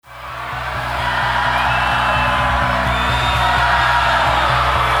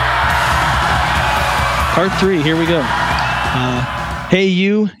Part 3, here we go. Hey,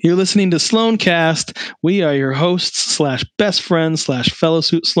 you're listening to Sloancast. We are your hosts / best friends / fellow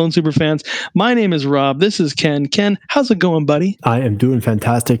Sloan Superfans. My name is Rob. This is Ken. Ken, how's it going, buddy? I am doing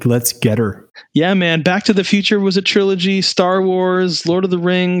fantastic. Let's get her. Yeah, man. Back to the Future was a trilogy. Star Wars, Lord of the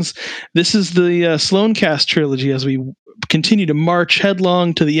Rings. This is the Sloancast trilogy as we continue to march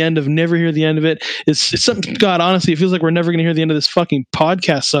headlong to the end of never hear the end of it. It's something, God, honestly, it feels like we're never going to hear the end of this fucking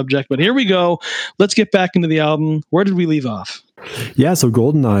podcast subject, but here we go. Let's get back into the album. Where did we leave off? Yeah, so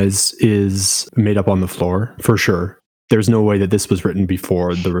Golden Eyes is made up on the floor, for sure. There's no way that this was written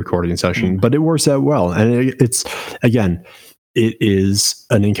before the recording session, but it works out well. And it's, again, it is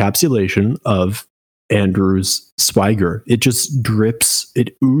an encapsulation of Andrew's swagger. It just drips,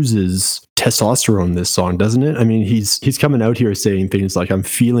 it oozes testosterone, this song, doesn't it? I mean, he's coming out here saying things like, I'm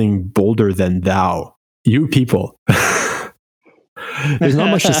feeling bolder than thou. You people. There's not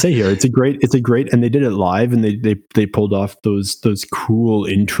much to say here. It's a great, and they did it live, and they pulled off those cool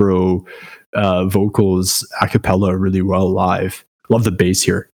intro vocals a cappella really well live. Love the bass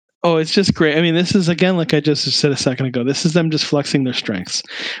here. Oh, it's just great. I mean, this is, again, like I just said a second ago, this is them just flexing their strengths,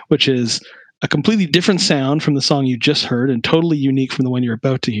 which is a completely different sound from the song you just heard and totally unique from the one you're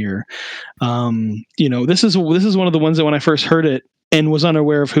about to hear. This is one of the ones that when I first heard it and was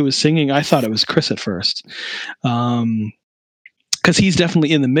unaware of who was singing, I thought it was Chris at first. Because he's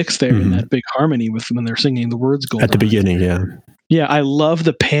definitely in the mix there in that big harmony with when they're singing the words Golden at the beginning, yeah. Yeah, I love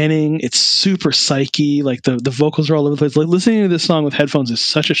the panning. It's super psyche. Like the vocals are all over the place. Like listening to this song with headphones is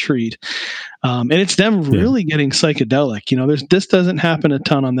such a treat. And it's them really getting psychedelic. You know, this doesn't happen a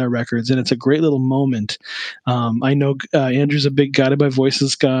ton on their records, and it's a great little moment. I know Andrew's a big Guided by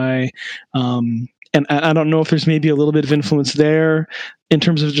Voices guy. And I don't know if there's maybe a little bit of influence there in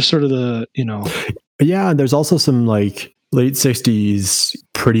terms of just sort of the, Yeah, there's also some like late 60s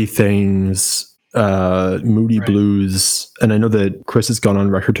Pretty Things, moody blues. And I know that Chris has gone on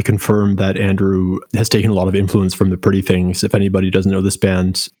record to confirm that Andrew has taken a lot of influence from the Pretty Things. If anybody doesn't know this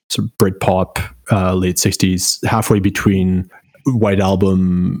band, sort of Britpop, late 60s, halfway between White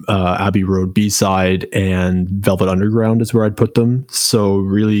Album, Abbey Road B-side, and Velvet Underground is where I'd put them. So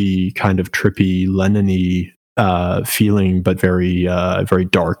really kind of trippy, Lennon-y feeling, but very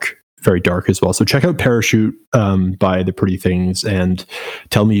dark. Very dark as well. So check out Parachute by the Pretty Things and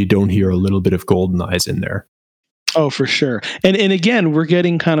tell me you don't hear a little bit of Golden Eyes in there. Oh, for sure. And again, we're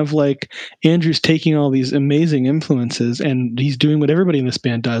getting kind of like Andrew's taking all these amazing influences and he's doing what everybody in this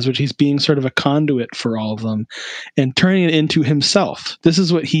band does, which he's being sort of a conduit for all of them and turning it into himself. This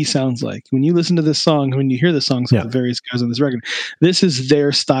is what he sounds like. When you listen to this song, when you hear the songs of the various guys on this record, this is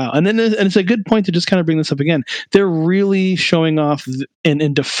their style. And it's a good point to just kind of bring this up again. They're really showing off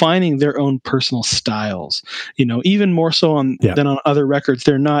and defining their own personal styles, even more so than on other records.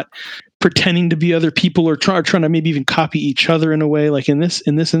 They're not pretending to be other people or trying to maybe even copy each other in a way. Like in this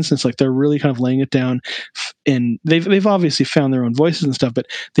instance, like they're really kind of laying it down, and they've obviously found their own voices and stuff, but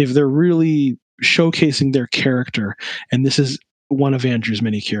they're really showcasing their character. And this is one of Andrew's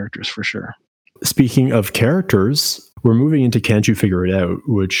many characters for sure. Speaking of characters, we're moving into Can't You Figure It Out,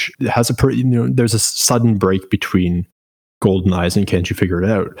 which has there's a sudden break between Golden Eyes and Can't You Figure It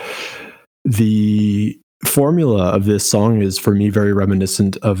Out. The formula of this song is, for me, very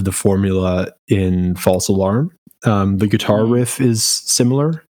reminiscent of the formula in False Alarm. The guitar riff is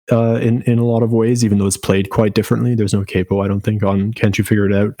similar in a lot of ways, even though it's played quite differently. There's no capo, I don't think, on Can't You Figure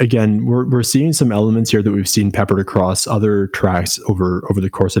It Out. Again, we're seeing some elements here that we've seen peppered across other tracks over the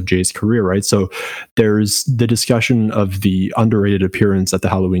course of Jay's career, right? So there's the discussion of the underrated appearance at the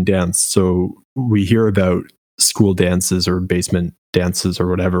Halloween dance. So we hear about school dances or basement dances or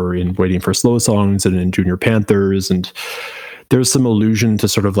whatever in Waiting for Slow Songs and in Junior Panthers, and there's some allusion to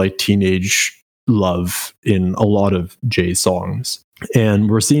sort of like teenage love in a lot of Jay songs, and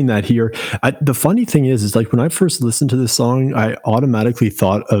we're seeing that here. The funny thing is like when I first listened to this song, I automatically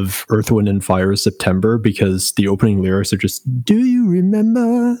thought of Earth, Wind and Fire's September, because the opening lyrics are just, do you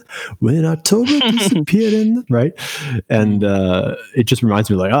remember when October disappeared in right? And it just reminds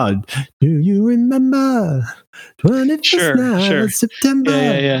me like, do you remember 21st September?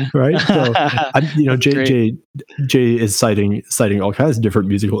 Yeah. Right. So Jay is citing all kinds of different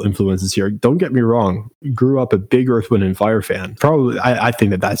musical influences here. Don't get me wrong, grew up a big Earth, Wind and Fire fan. Probably I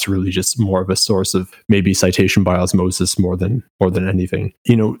think that's really just more of a source of maybe citation by osmosis more than anything.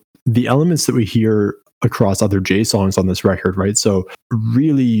 The elements that we hear across other Jay songs on this record, right? So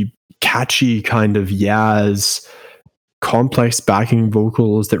really catchy kind of Yaz, complex backing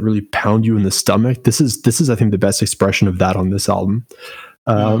vocals that really pound you in the stomach. This is I think the best expression of that on this album.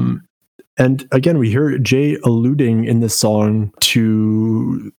 And again, we hear Jay alluding in this song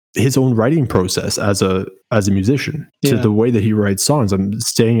to his own writing process as a musician, to the way that he writes songs. I'm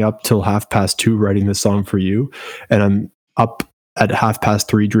staying up till 2:30 writing this song for you, and I'm up at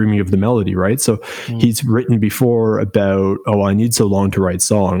 3:30 dreaming of the melody, right? So he's written before about, I need so long to write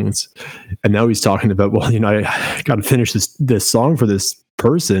songs, and now he's talking about, well, I got to finish this song for this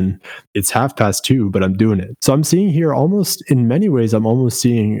person. It's 2:30, but I'm doing it. So I'm seeing here, almost in many ways, I'm almost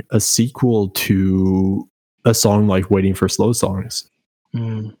seeing a sequel to a song like Waiting for Slow Songs.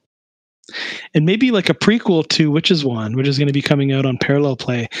 And maybe like a prequel to Witches Wand, which is going to be coming out on Parallel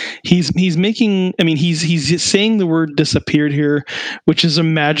Play. He's making, he's saying the word disappeared here, which is a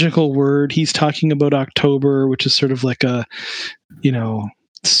magical word. He's talking about October, which is sort of like a,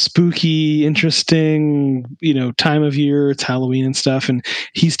 spooky, interesting, time of year. It's Halloween and stuff. And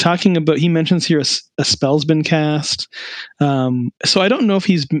he's talking about, he mentions here a spell's been cast. So I don't know if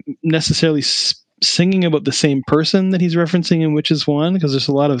he's necessarily singing about the same person that he's referencing in Witches Wand, because there's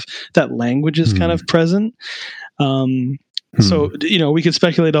a lot of that language is kind of present. So, we could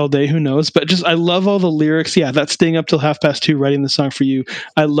speculate all day, who knows, but just, I love all the lyrics. Yeah. That's staying up till 2:30 writing the song for you.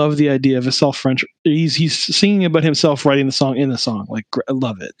 I love the idea of a self-French. He's singing about himself writing the song in the song. Like, I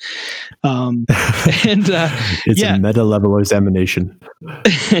love it. It's a meta level examination.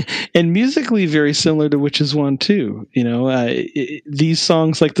 And musically very similar to Witches Wand too. These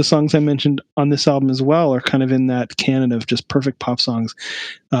songs, like the songs I mentioned on this album as well, are kind of in that canon of just perfect pop songs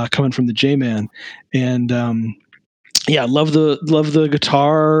coming from the J-Man. And love the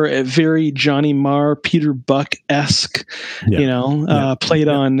guitar, very Johnny Marr, Peter Buck-esque, played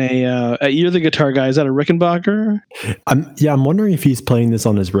on you're the guitar guy. Is that a Rickenbacker? I'm wondering if he's playing this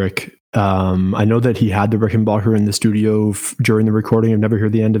on his Rick. I know that he had the Rickenbacker in the studio during the recording. I've never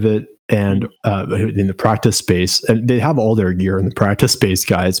heard the end of it. And in the practice space, and they have all their gear in the practice space,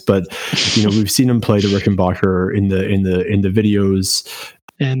 guys. But we've seen him play the Rickenbacker in the videos.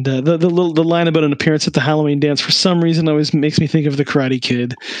 And the line about an appearance at the Halloween dance, for some reason, always makes me think of the Karate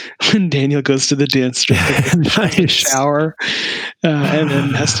Kid when Daniel goes to the dance shower and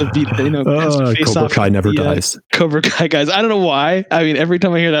then has to beat, has to face Cobra off. Kai never dies. Cobra Kai guys. I don't know why. Every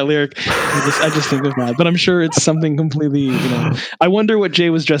time I hear that lyric, I just think of that. But I'm sure it's something completely. I wonder what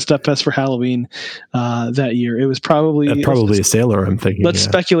Jay was dressed up as for Halloween that year. It was probably a sailor. I'm thinking. Let's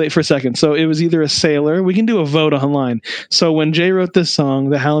speculate for a second. So it was either a sailor. We can do a vote online. So when Jay wrote this song,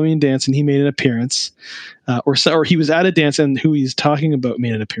 the Halloween dance, and he made an appearance, or he was at a dance and who he's talking about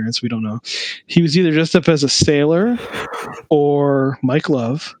made an appearance. We don't know. He was either dressed up as a sailor or Mike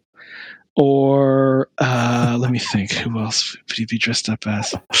Love, or let me think, who else would he be dressed up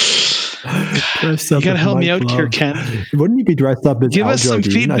as? You gotta help me out here, Ken. Wouldn't he be dressed up as Give Al us some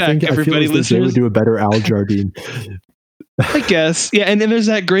Jardine? feedback, everybody, listeners. They would do a better Al Jardine. I guess, yeah. And then there's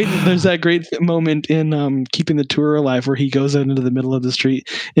that great moment in Keeping the Tour Alive where he goes out into the middle of the street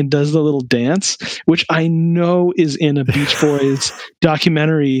and does the little dance, which I know is in a Beach Boys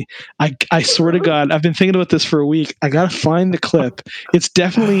documentary. I swear to God, I've been thinking about this for a week. I gotta find the clip. It's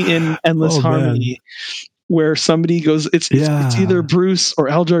definitely in Endless Harmony. Where somebody goes, it's either Bruce or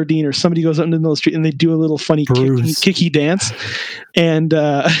Al Jardine or somebody goes out into the middle of the street and they do a little funny kicky dance. And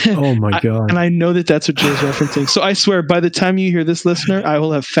oh my God. And I know that's what Jay's referencing. So I swear, by the time you hear this, listener, I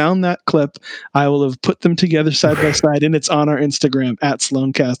will have found that clip. I will have put them together side by side, and it's on our Instagram at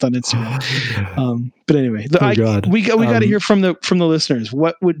Sloancast on Instagram. But anyway, we got to hear from the listeners.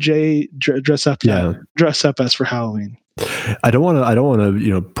 What would Jay dress up as for Halloween? I don't want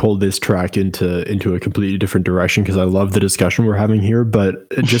to pull this track into a completely different direction, because I love the discussion we're having here, but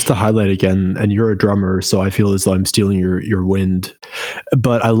just to highlight again, and you're a drummer, so I feel as though I'm stealing your wind,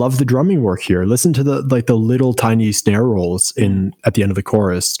 but I love the drumming work here. Listen to the little tiny snare rolls at the end of the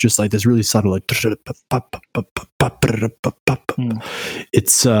chorus, just like this really subtle, like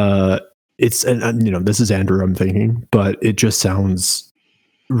it's and this is Andrew, I'm thinking, but it just sounds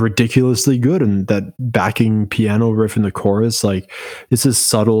ridiculously good. And that backing piano riff in the chorus, like, these are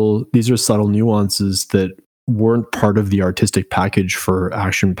subtle nuances that weren't part of the artistic package for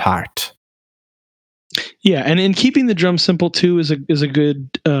Action Packed. Yeah, and in keeping the drum simple too is a good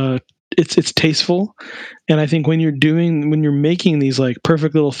it's tasteful. And I think when you're making these like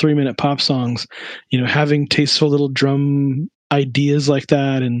perfect little 3-minute pop songs, having tasteful little drum ideas like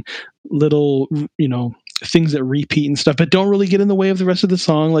that, and little things that repeat and stuff, but don't really get in the way of the rest of the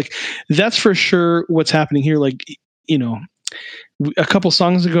song. Like, that's for sure what's happening here. Like, a couple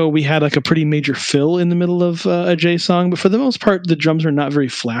songs ago, we had like a pretty major fill in the middle of a Jay song, but for the most part, the drums are not very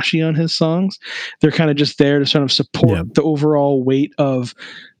flashy on his songs. They're kind of just there to sort of support the overall weight of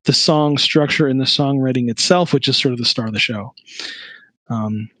the song structure and the songwriting itself, which is sort of the star of the show.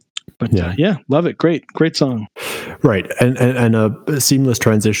 But love it. Great song. Right, and a seamless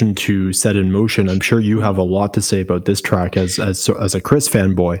transition to Set in Motion. I'm sure you have a lot to say about this track as a Chris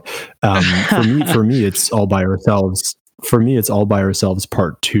fanboy. For me, it's All by Ourselves. For me, it's All by Ourselves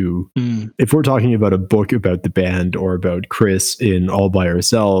Part 2. If we're talking about a book about the band or about Chris in All by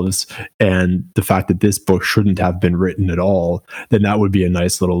Ourselves, and the fact that this book shouldn't have been written at all, then that would be a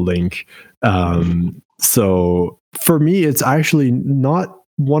nice little link. So for me, it's actually not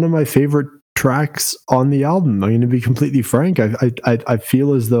one of my favorite tracks on the album. I'm going to be completely frank. I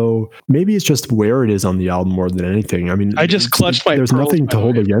feel as though maybe it's just where it is on the album more than anything. I mean, I just clutched my there's pearls, nothing to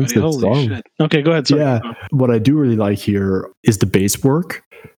hold against this song. Shit. Okay, go ahead. Sorry. Yeah, what I do really like here is the bass work.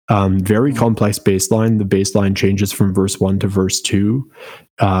 Very complex bass line. The bass line changes from verse 1 to verse 2.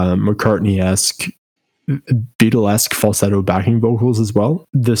 McCartney-esque, Beatle-esque falsetto backing vocals as well.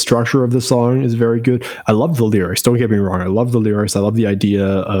 The structure of the song is very good. I love the lyrics. Don't get me wrong. I love the lyrics. I love the idea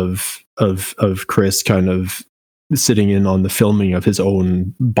of Chris kind of sitting in on the filming of his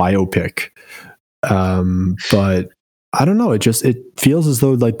own biopic. But I don't know. It feels as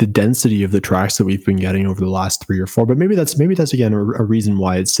though like the density of the tracks that we've been getting over the last 3 or 4. But maybe that's again a reason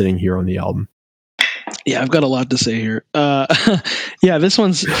why it's sitting here on the album. Yeah, I've got a lot to say here. Yeah, this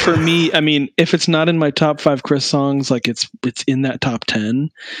one's for me. I mean, if it's not in my top 5 Chris songs, like it's in that top 10.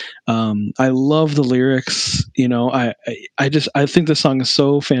 I love the lyrics. You know, I think the song is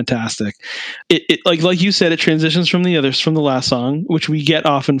so fantastic. It like you said, it transitions from the last song, which we get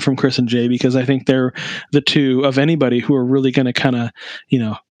often from Chris and Jay, because I think they're the two of anybody who are really going to kind of, you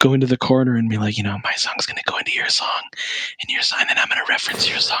know, go into the corner and be like, you know, my song's going to go into your song and your song, and I'm going to reference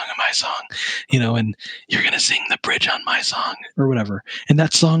your song and my song, you know, and you're going to sing the bridge on my song or whatever. And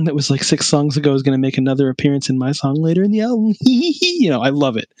that song that was like 6 songs ago is going to make another appearance in my song later in the album. You know, I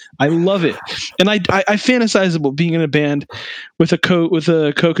love it. And I fantasize about being in a band with a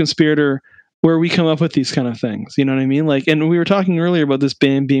co-conspirator where we come up with these kind of things. You know what I mean? Like, and we were talking earlier about this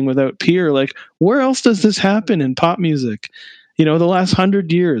band being without peer. Like, where else does this happen in pop music? You know, the last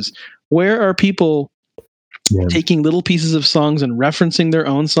 100 years, where are people taking little pieces of songs and referencing their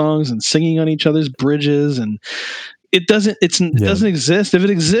own songs and singing on each other's bridges? And it doesn't exist. If it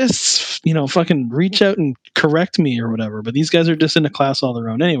exists, you know, fucking reach out and correct me or whatever. But these guys are just in a class all their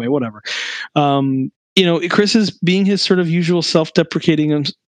own. Anyway, whatever. You know, Chris is being his sort of usual self-deprecating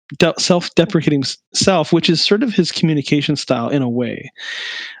self, which is sort of his communication style in a way.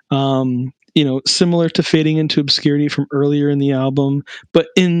 You know, similar to Fading into Obscurity from earlier in the album, but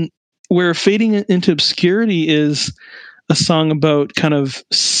where Fading into Obscurity is a song about kind of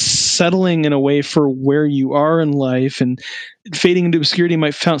settling in a way for where you are in life, and Fading into Obscurity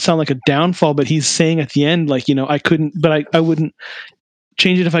might sound like a downfall, but he's saying at the end, like, you know, I wouldn't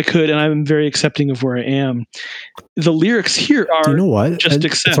change it if I could, and I'm very accepting of where I am. The lyrics here are, you know what? Just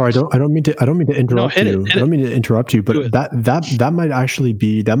accept. Sorry, I don't mean to interrupt you. I don't mean to interrupt you, but that might actually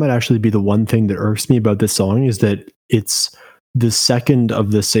be the one thing that irks me about this song, is that it's the second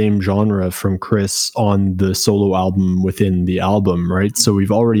of the same genre from Chris on the solo album within the album, right? So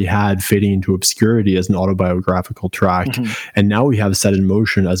we've already had Fading into Obscurity as an autobiographical track, and now we have Set in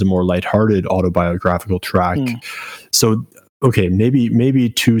Motion as a more lighthearted autobiographical track. So okay, maybe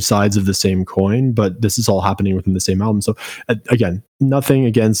 2 sides of the same coin, but this is all happening within the same album. So again, nothing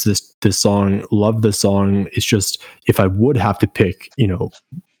against this song. Love the song. It's just, if I would have to pick, you know,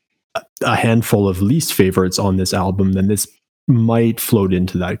 a handful of least favorites on this album, then this might float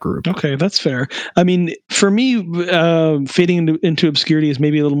into that group. Okay, that's fair. I mean, for me, Fading into Obscurity is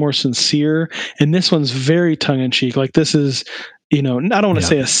maybe a little more sincere, and this one's very tongue-in-cheek. Like, this is, you know, I don't want to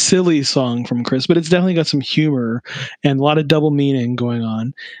say a silly song from Chris, but it's definitely got some humor and a lot of double meaning going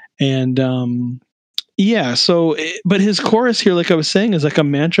on. And but his chorus here, like I was saying, is like a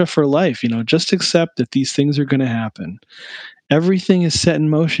mantra for life. You know, just accept that these things are going to happen. Everything is set in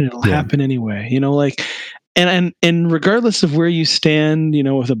motion. It'll happen anyway. You know, like, and regardless of where you stand, you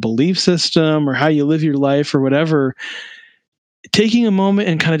know, with a belief system or how you live your life or whatever, taking a moment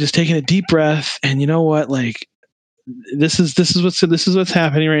and kind of just taking a deep breath, and you know what, like, this is what's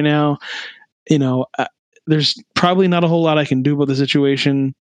happening right now. You know, there's probably not a whole lot I can do about the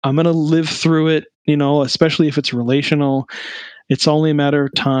situation. I'm going to live through it, you know, especially if it's relational. It's only a matter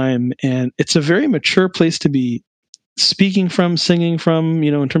of time. And it's a very mature place to be speaking from, singing from,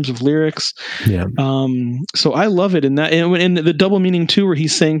 you know, in terms of lyrics. So I love it in that, and the double meaning too, where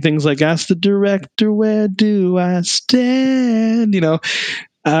he's saying things like, ask the director, where do I stand? You know,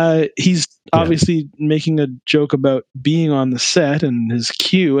 he's obviously making a joke about being on the set and his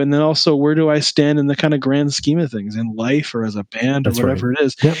cue, and then also, where do I stand in the kind of grand scheme of things in life or as a band or whatever it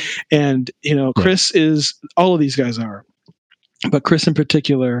is. And, you know, Chris is, all of these guys are, but Chris in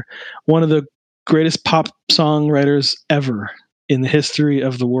particular, one of the greatest pop songwriters ever in the history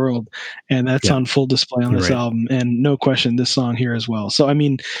of the world, and that's on full display on this album. And no question, this song here as well. So I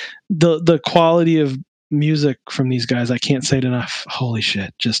mean, the quality of music from these guys, I can't say it enough. Holy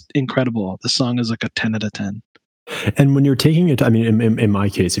shit, just incredible. The song is like a 10 out of 10. And when you're taking it, I mean, in my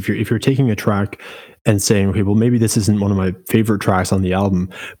case, if you're taking a track and saying, okay, well, maybe this isn't one of my favorite tracks on the album,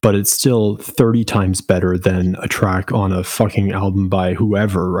 but it's still 30 times better than a track on a fucking album by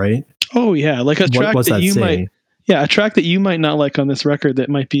whoever, right? Oh yeah, like a track that you saying? might. Yeah, a track that you might not like on this record that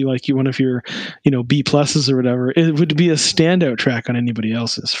might be like one of your, B pluses or whatever. It would be a standout track on anybody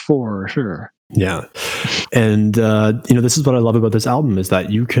else's for sure. Yeah. And, this is what I love about this album is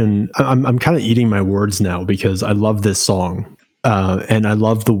that you can, I'm kind of eating my words now because I love this song. And I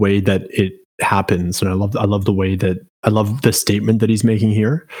love the way that it happens. And I love the way that I love the statement that he's making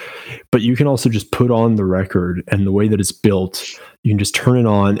here, but you can also just put on the record and the way that it's built, you can just turn it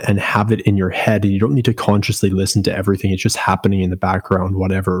on and have it in your head and you don't need to consciously listen to everything. It's just happening in the background,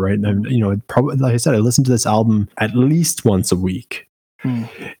 whatever. Right. And, probably, like I said, I listen to this album at least once a week.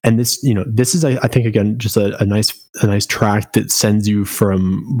 And this is, I think, again, just a nice track that sends you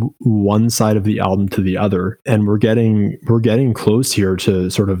from one side of the album to the other. And we're getting close here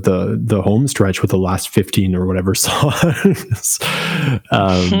to sort of the home stretch with the last 15 or whatever songs.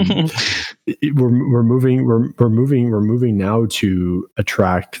 We're moving now to a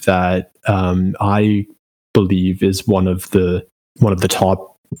track that I believe is one of the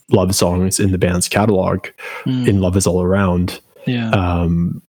top love songs in the band's catalog, in Love Is All Around. Yeah.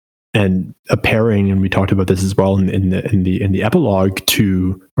 And a pairing, and we talked about this as well in the epilogue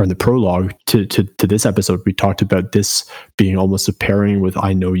or in the prologue to this episode. We talked about this being almost a pairing with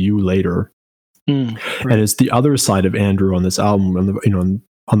 "I Know You" later, right. And it's the other side of Andrew on this album.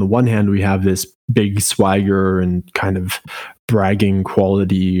 On the one hand, we have this big swagger and kind of bragging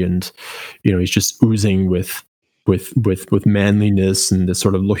quality, and he's just oozing with manliness and this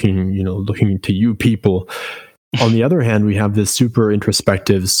sort of looking to you people. On the other hand, we have this super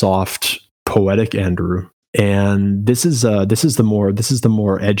introspective, soft, poetic Andrew, and this is the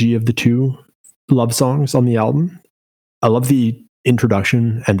more edgy of the two love songs on the album. I love the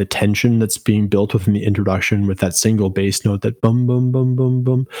introduction and the tension that's being built within the introduction with that single bass note that bum bum bum bum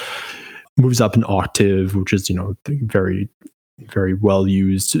bum moves up an octave, which is very, very well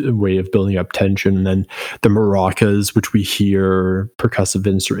used way of building up tension. And then the maracas, which we hear, percussive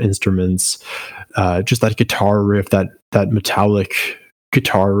instruments, just that guitar riff, that metallic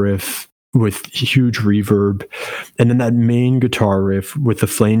guitar riff with huge reverb, and then that main guitar riff with the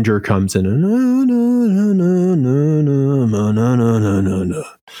flanger comes in, and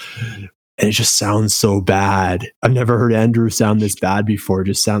it just sounds so bad. I've never heard Andrew sound this bad before. It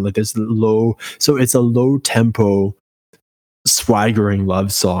just sound like this low. So it's a low tempo, swaggering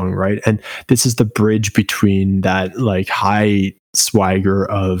love song, right? And this is the bridge between that like high swagger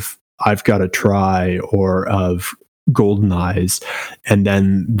of "I've Gotta Try" or of Golden Eyes, and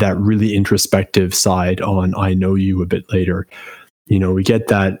then that really introspective side on "I Know You" a bit later. We get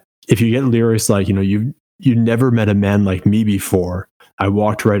that. If you get lyrics like, you never met a man like me before, I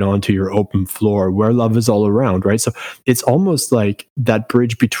walked right onto your open floor, where love is all around, right? So it's almost like that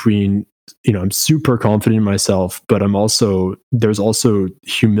bridge between, I'm super confident in myself, but there's also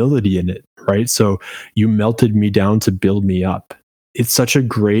humility in it, right? So you melted me down to build me up. It's such a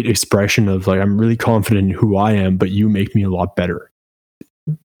great expression of like, I'm really confident in who I am, but you make me a lot better.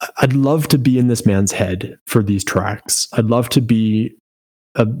 I'd love to be in this man's head for these tracks. I'd love to be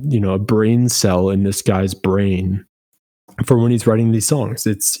a brain cell in this guy's brain for when he's writing these songs.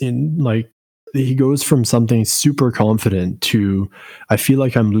 It's in like, he goes from something super confident to, I feel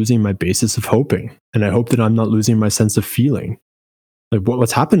like I'm losing my basis of hoping, and I hope that I'm not losing my sense of feeling. Like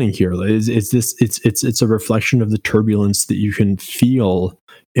what's happening here is this? It's a reflection of the turbulence that you can feel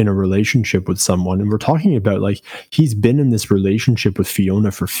in a relationship with someone. And we're talking about like, he's been in this relationship with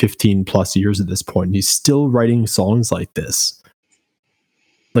Fiona for 15 plus years at this point, and he's still writing songs like this.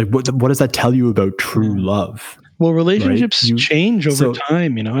 Like what does that tell you about true love? Well, relationships change over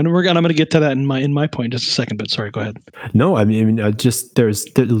time, and I'm going to get to that in my point in just a second. But sorry, go ahead. No, I mean,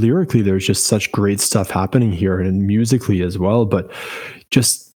 lyrically, there's just such great stuff happening here, and musically as well. But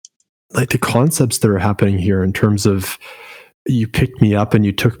just like the concepts that are happening here in terms of, you picked me up and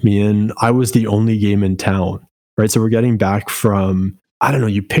you took me in. I was the only game in town, right? So we're getting back from, I don't know,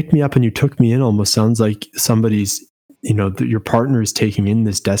 you picked me up and you took me in. Almost sounds like somebody's, your partner is taking in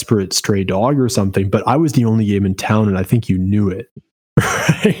this desperate stray dog or something, but I was the only game in town, and I think you knew it.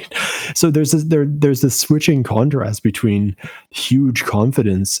 Right. So there's this switching contrast between huge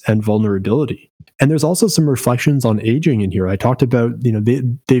confidence and vulnerability. And there's also some reflections on aging in here. I talked about,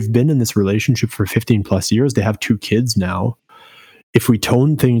 they've been in this relationship for 15 plus years. They have 2 kids now. If we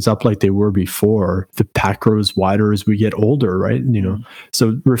tone things up like they were before, the pack grows wider as we get older, right?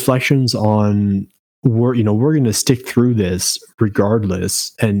 So reflections on we're going to stick through this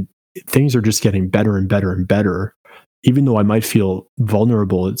regardless, and things are just getting better and better and better. Even though I might feel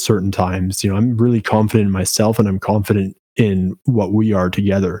vulnerable at certain times, I'm really confident in myself, and I'm confident in what we are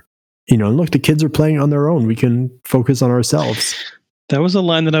together. And look, the kids are playing on their own. We can focus on ourselves. That was a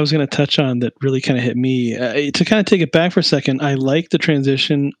line that I was going to touch on that really kind of hit me. To kind of take it back for a second, I like the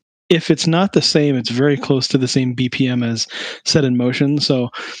transition. If it's not the same, it's very close to the same BPM as Set in Motion. So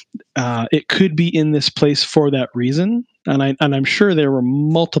it could be in this place for that reason. And I'm sure there were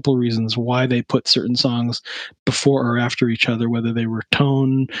multiple reasons why they put certain songs before or after each other, whether they were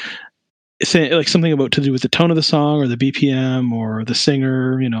tone, like something about to do with the tone of the song or the BPM or the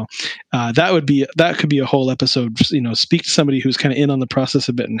singer. That could be a whole episode. Speak to somebody who's kind of in on the process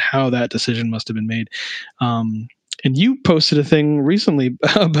a bit and how that decision must have been made. And you posted a thing recently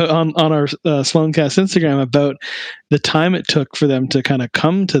on our Sloancast Instagram about the time it took for them to kind of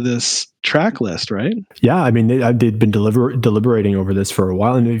come to this track list, right? Yeah, I mean they'd been deliberating over this for a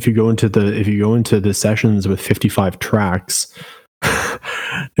while, and if you go into the sessions with 55 tracks,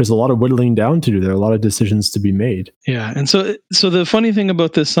 there's a lot of whittling down to do. There are a lot of decisions to be made. Yeah, and so the funny thing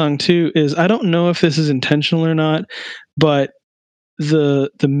about this song too is I don't know if this is intentional or not, but the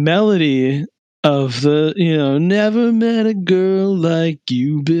melody of the never met a girl like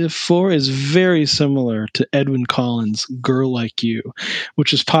you before is very similar to Edwyn Collins' Girl Like You,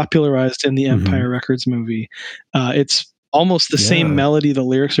 which is popularized in the Empire Records movie. It's almost the same melody. The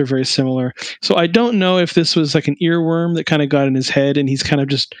lyrics are very similar. So I don't know if this was like an earworm that kind of got in his head and he's kind of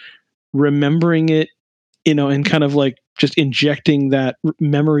just remembering it, and kind of like just injecting that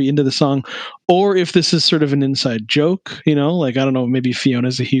memory into the song, or if this is sort of an inside joke, like, I don't know, maybe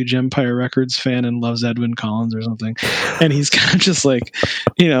Fiona's a huge Empire Records fan and loves Edwyn Collins or something. And he's kind of just like,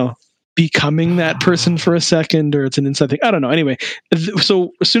 becoming that person for a second, or it's an inside thing. I don't know. Anyway,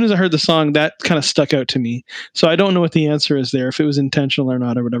 so as soon as I heard the song, that kind of stuck out to me. So I don't know what the answer is there, if it was intentional or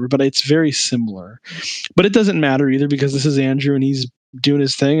not or whatever, but it's very similar. But it doesn't matter either, because this is Andrew and he's doing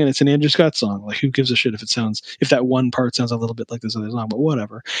his thing and it's an Andrew Scott song. Like, who gives a shit if that one part sounds a little bit like this other song, but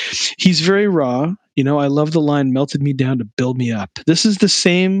whatever. He's very raw. I love the line, melted me down to build me up. This is the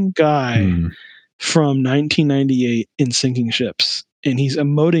same guy from 1998 in Sinking Ships. And he's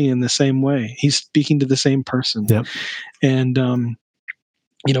emoting in the same way. He's speaking to the same person. Yep. And,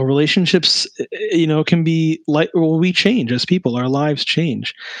 relationships, can be like, well, we change as people, our lives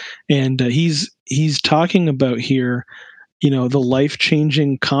change. And he's talking about here, the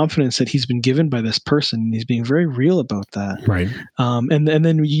life-changing confidence that he's been given by this person. And he's being very real about that. Right. And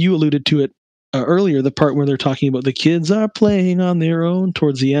then you alluded to it earlier, the part where they're talking about the kids are playing on their own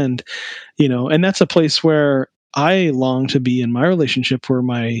towards the end, and that's a place where I long to be in my relationship, where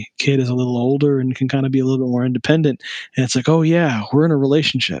my kid is a little older and can kind of be a little bit more independent. And it's like, oh yeah, we're in a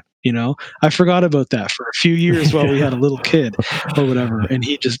relationship. I forgot about that for a few years while we had a little kid or whatever. And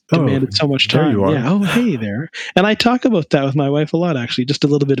he just demanded so much time. Yeah. Oh, hey there. And I talk about that with my wife a lot, actually. Just a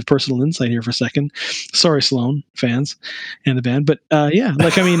little bit of personal insight here for a second. Sorry, Sloan fans and the band. But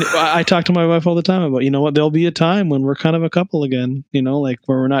I talk to my wife all the time about, there'll be a time when we're kind of a couple again, like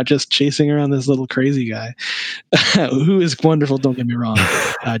where we're not just chasing around this little crazy guy who is wonderful. Don't get me wrong.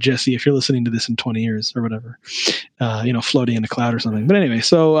 Jesse, if you're listening to this in 20 years or whatever, floating in a cloud or something. But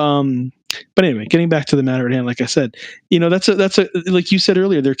anyway, getting back to the matter at hand, like I said, that's like you said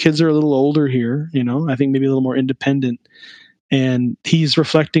earlier, their kids are a little older here, I think maybe a little more independent, and he's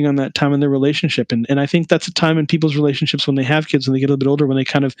reflecting on that time in their relationship. And I think that's a time in people's relationships when they have kids, when they get a little bit older, when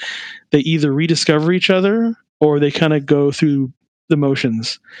they either rediscover each other or they kind of go through the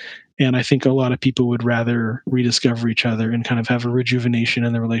motions. And I think a lot of people would rather rediscover each other and kind of have a rejuvenation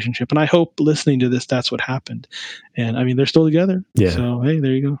in the relationship. And I hope listening to this, that's what happened. And I mean, they're still together. Yeah. So, hey,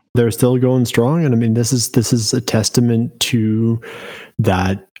 there you go. They're still going strong. And I mean, this is a testament to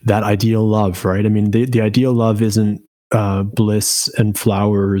that ideal love, right? I mean, the ideal love isn't bliss and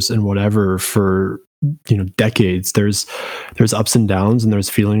flowers and whatever for, decades. There's ups and downs, and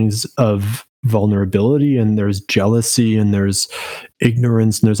there's feelings of vulnerability, and there's jealousy, and there's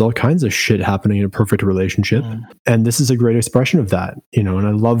ignorance, and there's all kinds of shit happening in a perfect relationship. And this is a great expression of that, and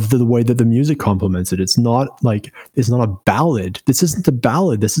I love the way that the music complements it. It's not a ballad. This isn't a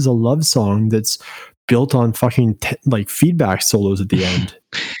ballad. This is a love song that's built on fucking feedback solos at the end.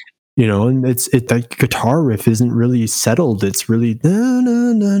 And that guitar riff isn't really settled. It's really no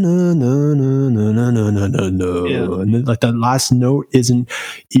no no no no no no no no no no no, and then, like, that last note isn't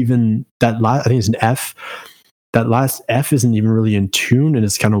even that last. I think it's an F. That last F isn't even really in tune, and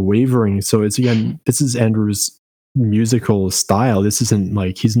it's kind of wavering. So it's, again, this is Andrew's musical style. This isn't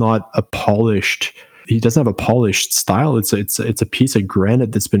like, he's not a polished. He doesn't have a polished style. It's a piece of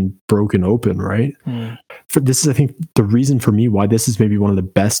granite that's been broken open, right? This is, I think, the reason for me why this is maybe one of the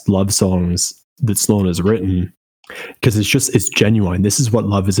best love songs that Sloan has written, because it's genuine. This is what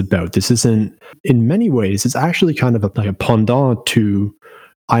love is about. This isn't, in many ways, it's actually kind of like a pendant to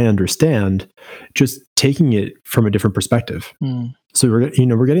I Understand, just taking it from a different perspective. So we're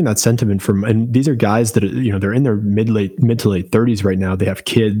getting that sentiment from, and these are guys that are, they're in their mid to late 30s right now. They have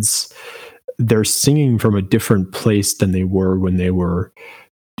kids. They're singing from a different place than they were when they were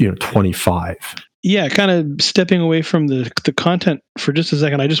 25. Yeah, kind of stepping away from the content for just a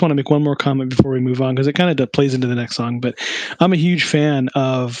second. I just want to make one more comment before we move on, because it kind of plays into the next song. But I'm a huge fan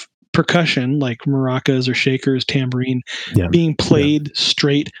of percussion, like maracas or shakers, tambourine, being played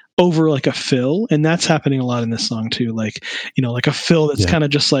straight over like a fill, and that's happening a lot in this song too. Like, like a fill that's kind of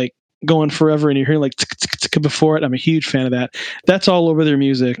just like going forever, and you're hearing like before it. I'm a huge fan of that. That's all over their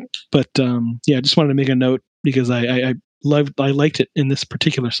music. But I just wanted to make a note because I liked it in this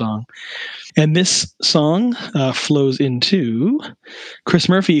particular song. And this song flows into Chris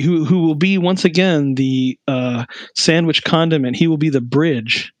Murphy, who will be once again the sandwich condiment. He will be the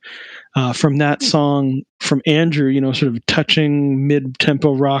bridge from that song from Andrew, sort of touching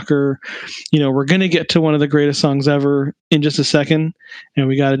mid-tempo rocker. We're going to get to one of the greatest songs ever in just a second, and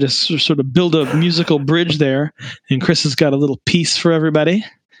we got to just sort of build a musical bridge there. And Chris has got a little piece for everybody.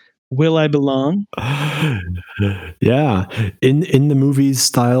 Will I Belong? Yeah. In the movie's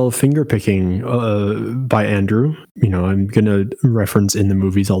style finger picking by Andrew, I'm going to reference In the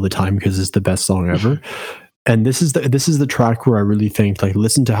Movies all the time because it's the best song ever. And this is the track where I really think, like,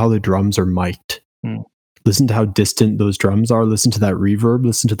 listen to how the drums are mic'd. Listen to how distant those drums are. Listen to that reverb.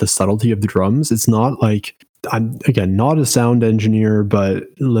 Listen to the subtlety of the drums. It's not like, I'm, again, not a sound engineer, but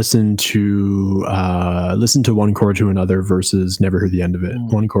listen to one chord to another versus never hear the end of it.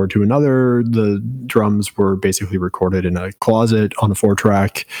 One chord to another. The drums were basically recorded in a closet on a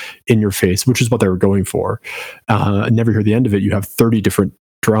 4-track in your face, which is what they were going for. Never hear the end of it. You have 30 different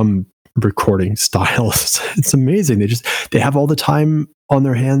drum recording styles. It's amazing. They have all the time on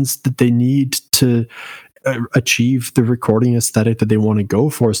their hands that they need to achieve the recording aesthetic that they want to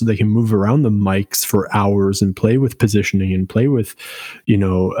go for, so they can move around the mics for hours and play with positioning and play with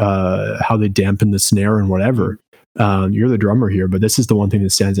how they dampen the snare and whatever. You're the drummer here, but this is the one thing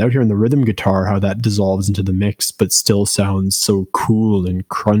that stands out here. And the rhythm guitar, how that dissolves into the mix but still sounds so cool and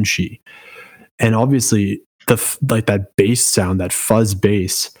crunchy. And obviously that bass sound, that fuzz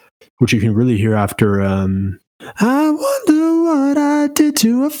bass, which you can really hear after I wonder what I did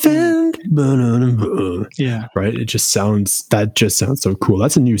to offend. Yeah. Right? That just sounds so cool.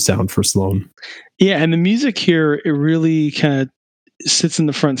 That's a new sound for Sloan. Yeah, and the music here, it really kind of sits in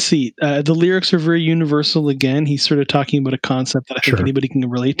the front seat. The lyrics are very universal. Again, he's sort of talking about a concept that I think anybody can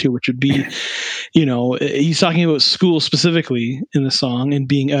relate to, which would be, he's talking about school specifically in the song and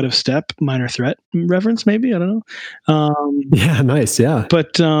being out of step. Minor Threat reference, maybe, I don't know. Yeah, nice. Yeah,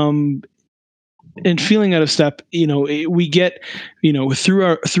 but and feeling out of step, we get,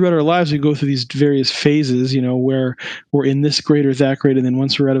 throughout our lives, we go through these various phases, where we're in this grade or that grade, and then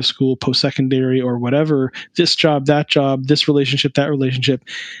once we're out of school, post-secondary or whatever, this job, that job, this relationship, that relationship.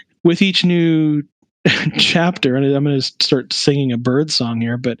 With each new chapter, and I'm going to start singing a bird song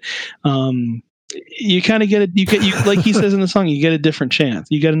here, but you kind of get it. You like he says in the song, you get a different chance.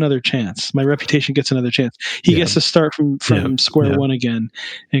 You get another chance. My reputation gets another chance. He gets to start from square one again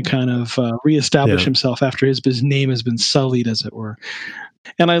and kind of reestablish himself after his name has been sullied, as it were.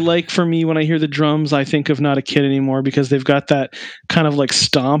 And I like, for me, when I hear the drums, I think of Not a Kid Anymore, because they've got that kind of like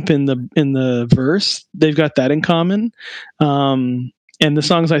stomp in the verse. They've got that in common. And the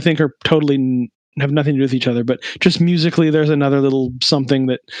songs, I think, are totally have nothing to do with each other, but just musically, there's another little something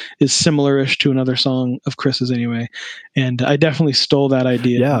that is similar-ish to another song of Chris's anyway. And I definitely stole that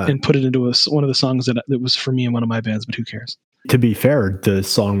idea and put it into one of the songs that was for me in one of my bands, but who cares? To be fair, the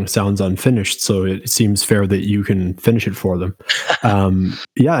song sounds unfinished, so it seems fair that you can finish it for them. And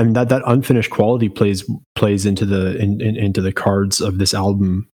that unfinished quality plays into the cards of this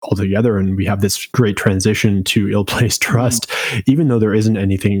album altogether, and we have this great transition to Ill Placed Trust, even though there isn't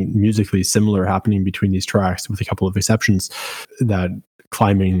anything musically similar happening between these tracks, with a couple of exceptions. That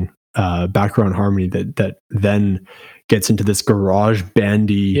climbing background harmony that then gets into this garage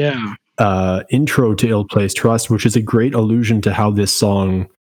bandy intro to Ill Placed Trust, which is a great allusion to how this song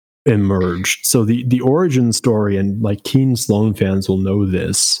emerged. So the origin story, and like keen Sloan fans will know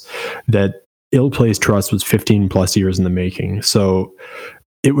this, that Ill Placed Trust was 15 plus years in the making. So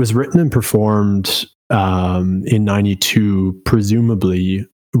it was written and performed in 92, presumably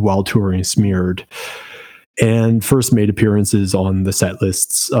while touring Smeared, and first made appearances on the set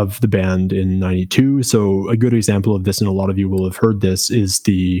lists of the band in 92. So a good example of this, and a lot of you will have heard this, is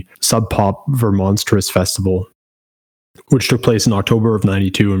the Sub Pop Vermonstrous Festival, which took place in October of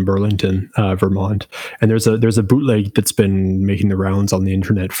 92 in Burlington, Vermont. And there's a bootleg that's been making the rounds on the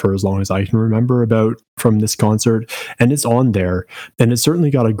internet for as long as I can remember from this concert. And it's on there. And it's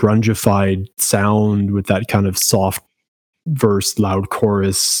certainly got a grungified sound with that kind of soft verse, loud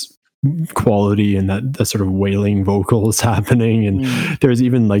chorus quality, and that sort of wailing vocals happening. And there's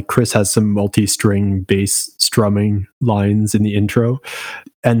even like Chris has some multi-string bass strumming lines in the intro.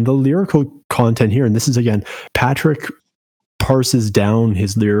 And the lyrical content here, and this is again, Patrick parses down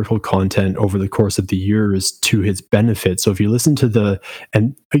his lyrical content over the course of the years to his benefit. So if you listen to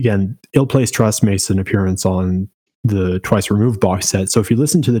and again, Ill Placed Trust makes an appearance on the Twice Removed box set. So if you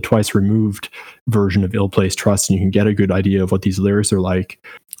listen to the Twice Removed version of Ill Placed Trust, and you can get a good idea of what these lyrics are like.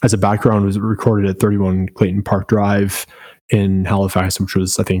 As a background, it was recorded at 31 Clayton Park Drive in Halifax, which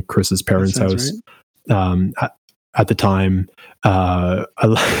was, I think, Chris's parents' house. Right. At the time, the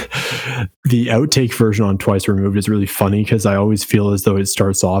outtake version on Twice Removed is really funny because I always feel as though it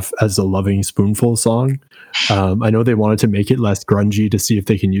starts off as a Loving Spoonful song. I know they wanted to make it less grungy to see if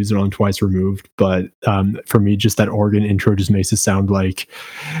they can use it on Twice Removed, but for me, just that organ intro just makes it sound like,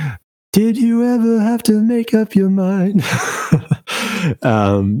 did you ever have to make up your mind?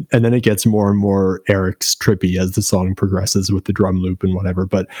 And then it gets more and more Eric's trippy as the song progresses with the drum loop and whatever.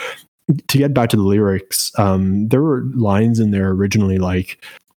 But to get back to the lyrics, there were lines in there originally like,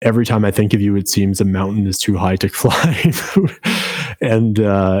 every time I think of you, it seems a mountain is too high to climb. And,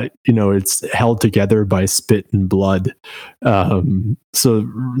 it's held together by spit and blood. So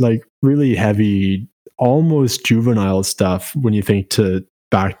like really heavy, almost juvenile stuff when you think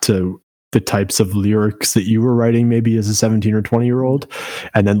back to the types of lyrics that you were writing maybe as a 17 or 20-year-old.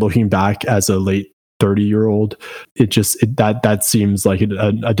 And then looking back as a late 30-year-old, that seems like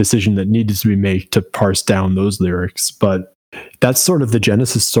a decision that needed to be made to parse down those lyrics. But that's sort of the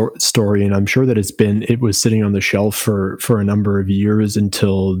genesis story, and I'm sure that it was sitting on the shelf for a number of years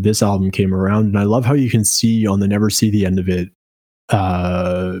until this album came around. And I love how you can see on the Never See the End of It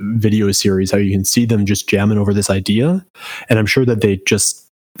video series, how you can see them just jamming over this idea. And I'm sure that they just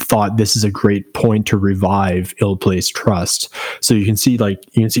thought this is a great point to revive Ill Placed Trust. So you can see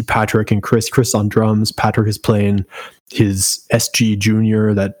Patrick and Chris on drums. Patrick is playing his SG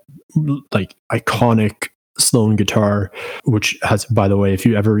Junior, that like iconic Sloan guitar, which has, by the way, if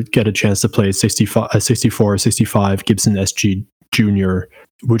you ever get a chance to play a 64 or 65 Gibson SG Junior,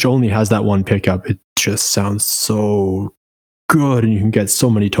 which only has that one pickup, it just sounds so good and you can get so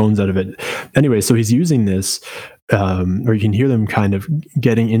many tones out of it. Anyway, so he's using this, or you can hear them kind of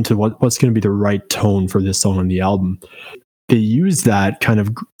getting into what's going to be the right tone for this song on the album. They use that kind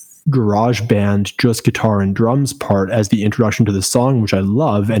of garage band, just guitar and drums part as the introduction to the song, which I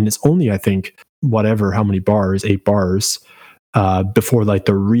love. And it's only, I think, how many bars, 8 bars, before like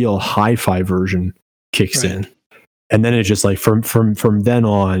the real hi-fi version kicks in. And then it's just like from then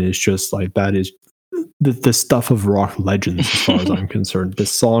on, it's just like, that is the stuff of rock legends as far as I'm concerned.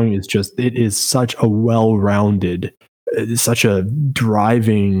 This song is it is such a well-rounded, such a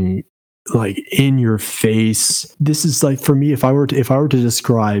driving, like in your face. This is like, for me, if I were to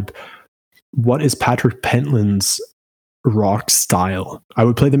describe what is Patrick Pentland's rock style, I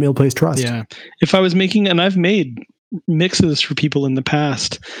would play the Ill Placed Trust. Yeah. If I was making, and I've made mixes for people in the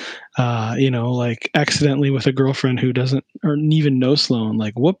past, like accidentally with a girlfriend who doesn't or even know Sloan,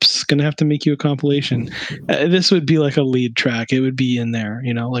 like, whoops, gonna have to make you a compilation. This would be like a lead track. It would be in there,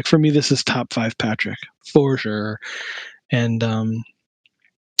 like for me, this is top 5 Patrick for sure. And,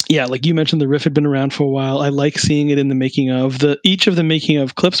 yeah, like you mentioned, the riff had been around for a while. I like seeing it in the making of. Each of the making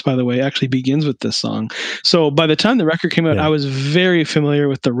of clips, by the way, actually begins with this song. So by the time the record came out, I was very familiar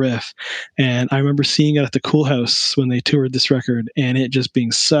with the riff. And I remember seeing it at the Cool House when they toured this record, and it just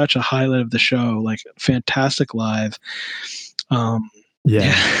being such a highlight of the show, like fantastic live.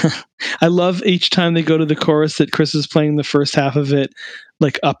 Yeah. I love each time they go to the chorus that Chris is playing the first half of it,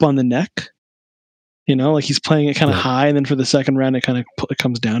 like up on the neck. Like he's playing it kind of high, and then for the second round, it kind of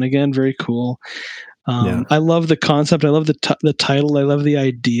comes down again. Very cool. I love the concept. I love the title. I love the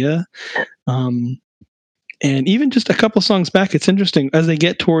idea. And even just a couple songs back, it's interesting as they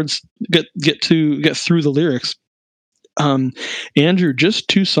get through the lyrics. Andrew just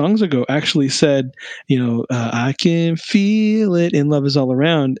 2 songs ago actually said, I can feel it in Love Is All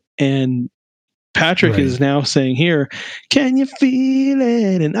Around. And Patrick is now saying here, can you feel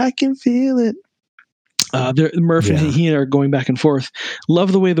it? And I can feel it. Murph and he are going back and forth.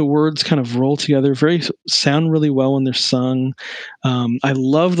 Love the way the words kind of roll together. Sound really well when they're sung. I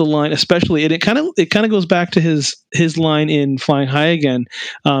love the line, especially, and it kind of goes back to his line in Flying High Again,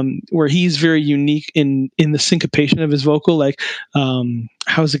 where he's very unique in the syncopation of his vocal. Like,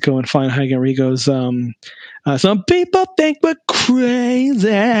 how's it going? Flying High Again, where he goes, some people think we're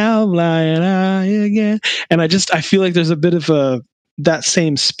crazy, I'm flying high again. And I feel like there's a bit of that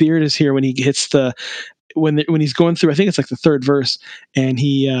same spirit is here when he hits when he's going through, I think it's like the 3rd verse, and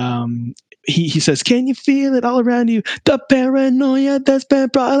he says, can you feel it all around you? The paranoia that's been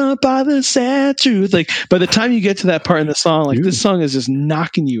brought on by the sad truth. Like, by the time you get to that part in the song, like, this song is just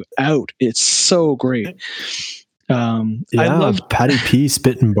knocking you out. It's so great. I love Patty P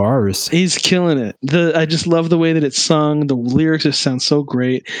spitting bars. He's killing it. I just love the way that it's sung. The lyrics just sound so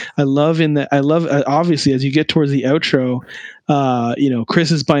great. I love obviously as you get towards the outro,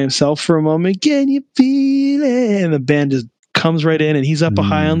 Chris is by himself for a moment. Can you feel it? And the band just comes right in, and he's up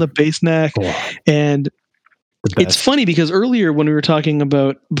high on the bass neck. And it's funny because earlier when we were talking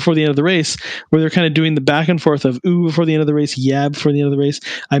about Before the End of the Race, where they're kind of doing the back and forth of ooh before the end of the race, yeah before the end of the race,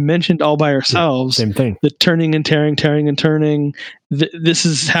 I mentioned All by Ourselves. Same thing. The turning and tearing and turning. This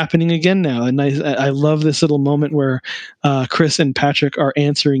is happening again now, and I love this little moment where Chris and Patrick are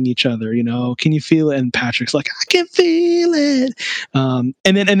answering each other. Can you feel it? And Patrick's like, I can feel it. And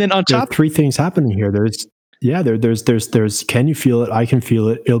then on top, 3 things happening here. There's can you feel it? I can feel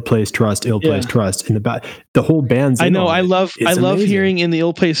it. Ill Placed Trust. Ill Placed Trust in the back. The whole band's. I know. I love hearing in the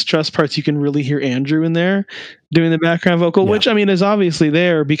Ill Placed Trust parts. You can really hear Andrew in there doing the background vocal, which I mean is obviously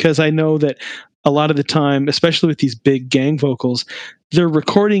there because I know that a lot of the time, especially with these big gang vocals, they're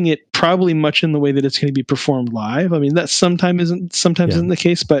recording it probably much in the way that it's going to be performed live. I mean, that sometimes isn't the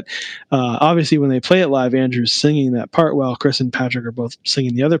case, but obviously when they play it live, Andrew's singing that part while Chris and Patrick are both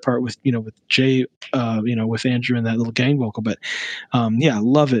singing the other part with Jay, with Andrew and that little gang vocal. But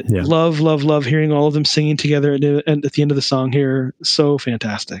love it. Yeah. Love hearing all of them singing together at the end of the song here. So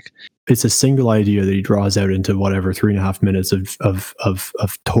fantastic. It's a single idea that he draws out into whatever 3.5 minutes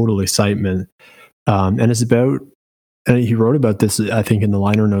of total excitement. And it's about, and he wrote about this, I think, in the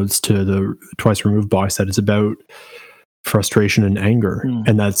liner notes to the Twice Removed box, that it's about frustration and anger.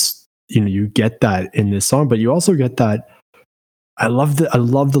 And that's, you get that in this song, but you also get that. I love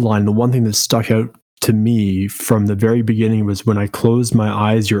the line. The one thing that stuck out to me from the very beginning was, when I close my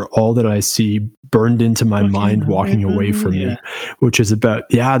eyes, you're all that I see, burned into my mind, walking away from me, which is about,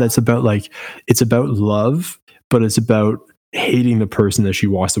 that's about, like, it's about love, but it's about hating the person that she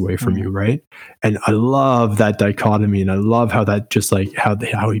walks away from you, right? And I love that dichotomy, and I love how that just like how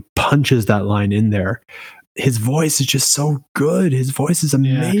he punches that line in there. His voice is just so good. His voice is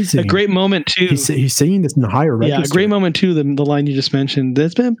amazing. A great moment too. He's singing this in a higher register. Yeah, a great moment too. The line you just mentioned,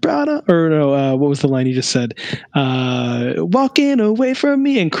 that's been brought up, or no, what was the line you just said? Walking away from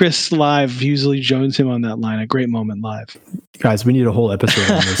me, and Chris live usually joins him on that line. A great moment live. Guys, we need a whole episode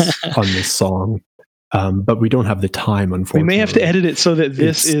on this song. But we don't have the time, unfortunately. We may have to edit it so that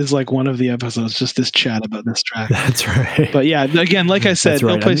this is like one of the episodes, just this chat about this track. That's right. But yeah, again, like I said,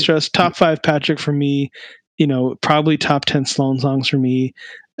 Ill Placed Trust, top 5 Patrick for me, probably top 10 Sloan songs for me.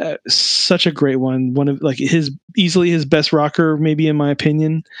 Such a great one. One of easily his best rocker, maybe, in my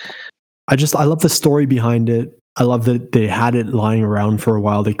opinion. I love the story behind it. I love that they had it lying around for a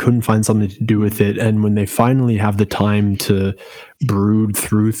while. They couldn't find something to do with it. And when they finally have the time to brood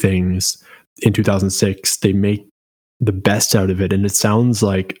through things, in 2006, they make the best out of it, and it sounds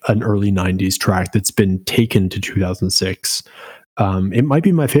like an early 90s track that's been taken to 2006. It might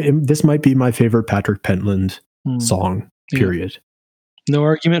be this might be my favorite Patrick Pentland song, period. No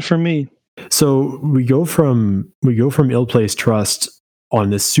argument from me. So we go from Ill Placed Trust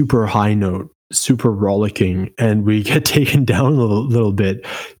on this super high note, super rollicking, and we get taken down a little bit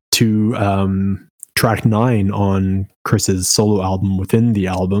to track 9 on Chris's solo album within the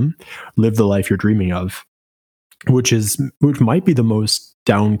album, Live the Life You're Dreaming Of, which might be the most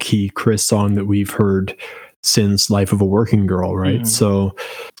down key Chris song that we've heard since Life of a Working Girl, right? So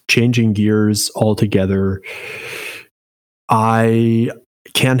changing gears altogether. I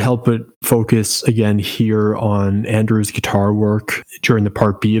can't help but focus again here on Andrew's guitar work during the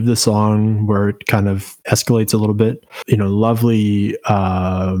part B of the song, where it kind of escalates a little bit. Lovely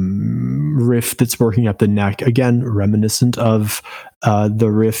riff that's working up the neck, again reminiscent of the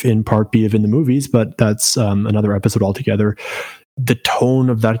riff in part B of In the Movies, but that's another episode altogether. the tone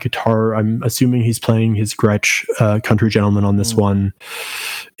of that guitar, I'm assuming he's playing his Gretsch Country Gentleman on this one.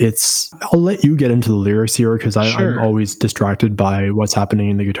 I'll let you get into the lyrics here, because I'm always distracted by what's happening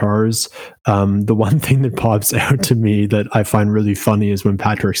in the guitars. The one thing that pops out to me that I find really funny is when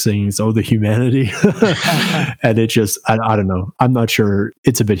Patrick sings "Oh, the Humanity," and it just, I don't know. I'm not sure.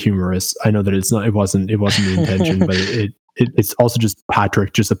 It's a bit humorous. I know that it wasn't the intention, but it's also just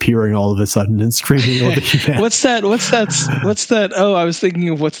Patrick just appearing all of a sudden and screaming, "Oh, the Humanity." What's that? Oh, I was thinking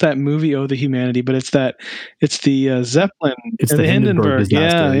of what's that movie, "Oh, the Humanity," but it's the Zeppelin. It's the Hindenburg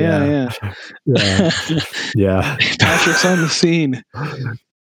disaster. Yeah. Patrick's on the scene.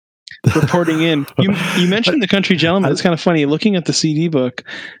 Reporting in. You mentioned the Country Gentleman. It's kind of funny. Looking at the CD book,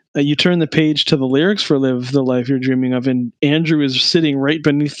 you turn the page to the lyrics for "Live the Life You're Dreaming Of," and Andrew is sitting right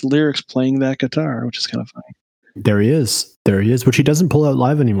beneath the lyrics playing that guitar, which is kind of funny. There he is, which he doesn't pull out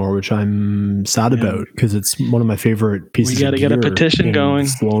live anymore, which I'm sad about, because it's one of my favorite pieces. We got to get a petition going.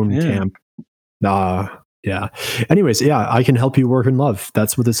 Sloan Camp. Yeah. Anyways, I Can Help You Work in Love.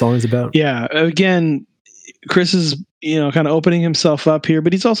 That's what the song is about. Yeah. Again, Chris is, kind of opening himself up here,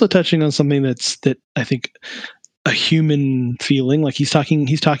 but he's also touching on something that I think a human feeling. Like he's talking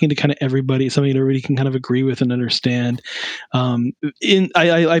to kind of everybody, something that everybody can kind of agree with and understand.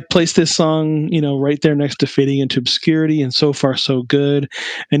 I placed this song, right there next to Fading into Obscurity and So Far So Good,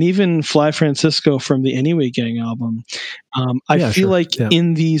 and even Fly Francisco from the Anyway Gang album. I feel like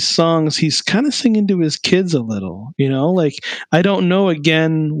in these songs, he's kind of singing to his kids a little, like I don't know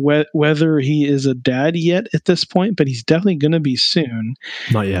again whether he is a dad yet at this point, but he's definitely going to be soon.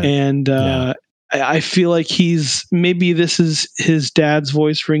 Not yet. And, I feel like maybe this is his dad's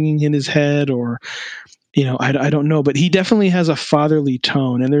voice ringing in his head, or, I don't know, but he definitely has a fatherly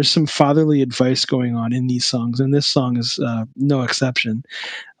tone, and there's some fatherly advice going on in these songs. And this song is no exception.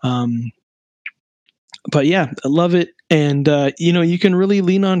 But yeah, I love it. And, you can really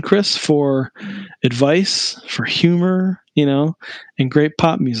lean on Chris for advice, for humor, and great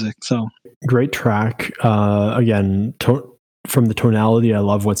pop music. So great track. Again, from the tonality, I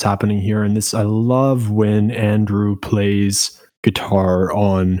love what's happening here. And I love when Andrew plays guitar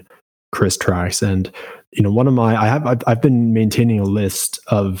on Chris tracks. And, I've been maintaining a list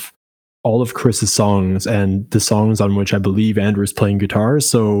of all of Chris's songs and the songs on which I believe Andrew's playing guitar.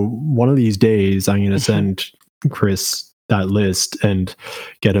 So one of these days I'm going to send Chris that list and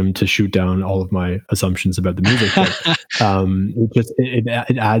get him to shoot down all of my assumptions about the music. But,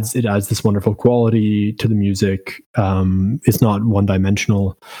 it adds this wonderful quality to the music. It's not one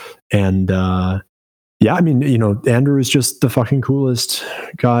dimensional, and Andrew is just the fucking coolest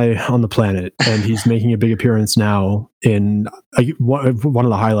guy on the planet, and he's making a big appearance now in one of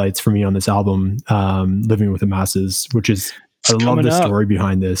the highlights for me on this album, "Living with the Masses," which is. I love the story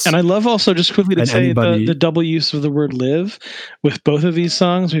behind this. And I love also, just quickly to say, the double use of the word live with both of these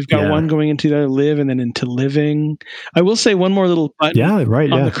songs. We've got one going into the live and then into living. I will say one more little button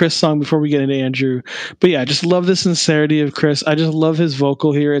on the Chris song before we get into Andrew. But yeah, I just love the sincerity of Chris. I just love his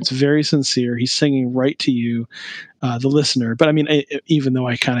vocal here. It's very sincere. He's singing right to you, the listener. But I mean, even though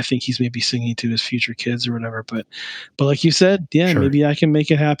I kind of think he's maybe singing to his future kids or whatever. But like you said, maybe I can make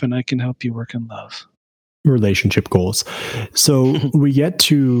it happen. I can help you work in love. Relationship goals. So we get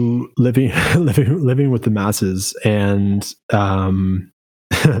to living with the masses, and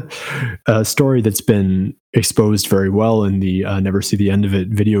a story that's been exposed very well in the Never See the End of It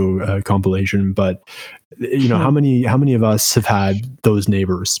video compilation. But how many of us have had those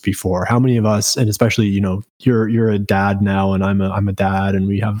neighbors before? How many of us, and especially you're a dad now, and I'm a dad, and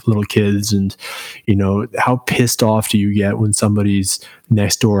we have little kids, and how pissed off do you get when somebody's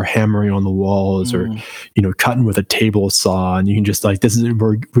next door hammering on the walls or cutting with a table saw, and you can just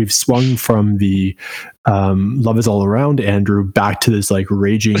we've swung from the love is all around Andrew back to this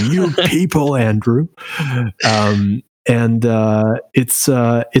raging you people Andrew. And it's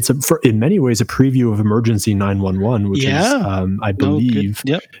in many ways a preview of Emergency 911, which is I believe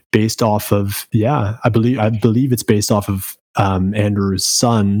based off of I believe it's based off of Andrew's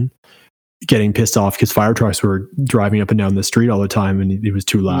son getting pissed off because fire trucks were driving up and down the street all the time and it was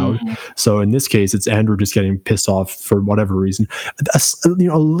too loud. So in this case, it's Andrew just getting pissed off for whatever reason. A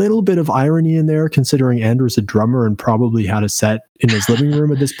little bit of irony in there, considering Andrew's a drummer and probably had a set in his living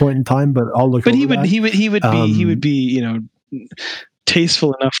room at this point in time. But I'll look. But he would be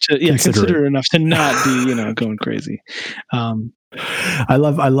tasteful enough to considerate enough to not be going crazy.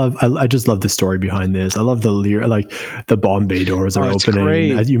 I just love the story behind this. I love the Bombay doors are opening.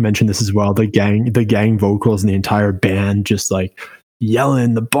 Great. As you mentioned this as well, the gang vocals and the entire band just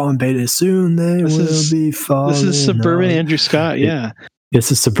yelling the Bombay soon they will be falling. This is suburban Andrew Scott. Yeah.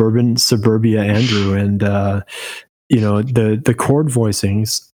 This is suburbia Andrew. And the chord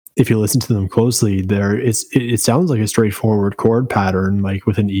voicings, if you listen to them closely, it sounds like a straightforward chord pattern, like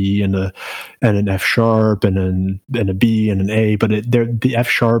with an E and an F sharp and a B and an A, but the F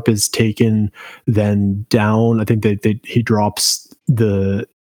sharp is taken then down. I think he drops the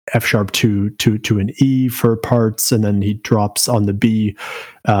F sharp to an E for parts, and then he drops on the B,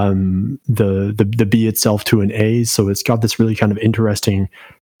 the B itself to an A. So it's got this really kind of interesting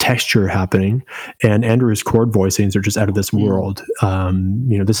texture happening, and Andrew's chord voicings are just out of this world.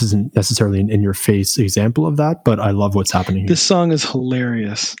 This isn't necessarily an in-your-face example of that, but I love what's happening here. This song is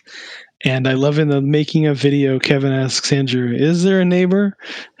hilarious. And I love in the making of video, Kevin asks Andrew, is there a neighbor?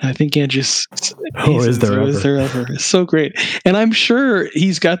 And I think Andrew says, is there ever? It's so great. And I'm sure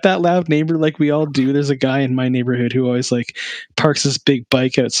he's got that loud neighbor like we all do. There's a guy in my neighborhood who always like parks his big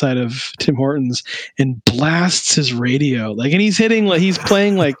bike outside of Tim Hortons and blasts his radio. Like, and he's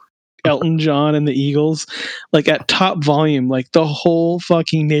playing like Elton John and the Eagles, like at top volume, like the whole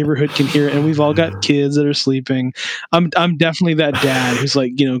fucking neighborhood can hear it, and we've all got kids that are sleeping. I'm definitely that dad who's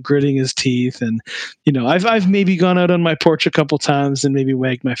like, gritting his teeth, and I've maybe gone out on my porch a couple times and maybe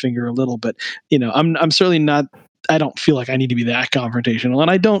wagged my finger a little, but I'm certainly not. I don't feel like I need to be that confrontational, and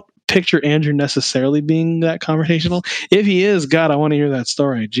I don't picture Andrew necessarily being that confrontational. If he is, God, I want to hear that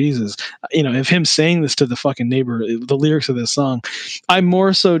story. Jesus, if him saying this to the fucking neighbor, the lyrics of this song, I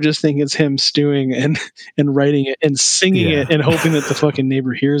more so just think it's him stewing and writing it and singing it and hoping that the fucking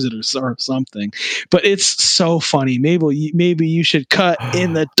neighbor hears it or something. But it's so funny. Maybe you should cut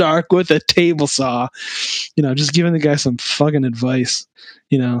in the dark with a table saw. Just giving the guy some fucking advice.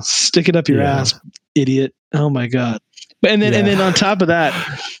 Stick it up your ass, idiot. Oh my God. And then on top of that,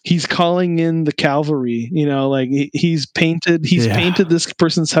 he's calling in the cavalry. He's painted this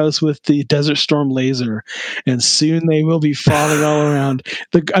person's house with the Desert Storm laser, and soon they will be falling all around.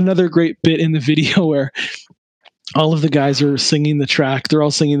 Another great bit in the video where all of the guys are singing the track. They're all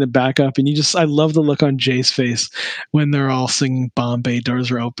singing the backup, and I love the look on Jay's face when they're all singing "Bombay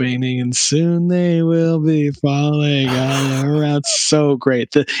Doors Are Opening" and soon they will be falling all around. So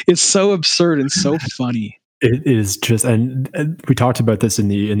great. It's so absurd and so funny. It is just, and we talked about this in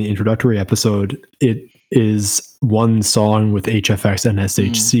the introductory episode. It is one song with HFX and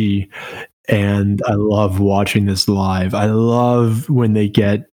SHC, and I love watching this live. I love when they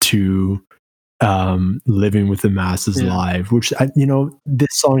get to Living with the Masses live, which this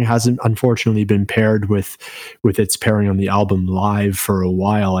song hasn't unfortunately been paired with its pairing on the album live for a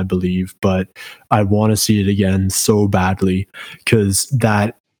while, I believe, but I want to see it again so badly, because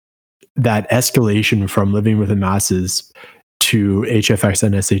that escalation from Living with the Masses to HFX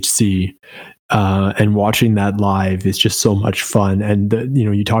and SHC, and watching that live is just so much fun. And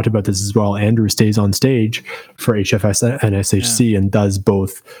you talked about this as well. Andrew stays on stage for HFX and SHC and does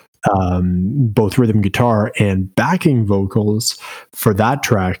both rhythm guitar and backing vocals for that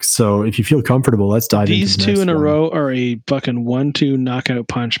track. So if you feel comfortable, let's dive into these two in a row are a fucking 1-2 knockout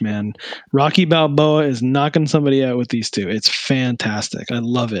punch, man. Rocky Balboa is knocking somebody out with these two. It's fantastic. I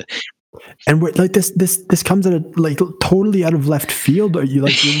love it. And like this comes at totally out of left field. Are you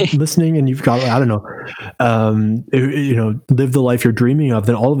you're listening and you've got, I don't know, live the life you're dreaming of.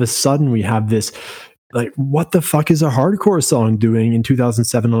 Then all of a sudden we have this, like, what the fuck is a hardcore song doing in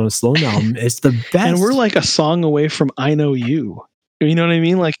 2007 on a Sloan album? It's the best. And we're like a song away from I Know You. You know what I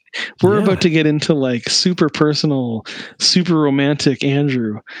mean? Like, we're about to get into like super personal, super romantic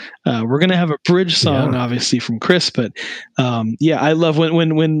Andrew. We're going to have a bridge song, obviously, from Chris, but I love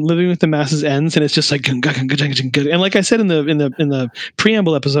when Living with the Masses ends and it's just like, and like I said in the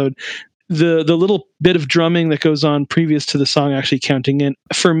preamble episode, the little bit of drumming that goes on previous to the song actually counting in,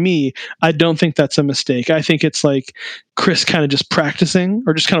 for me, I don't think that's a mistake. I think it's like Chris kind of just practicing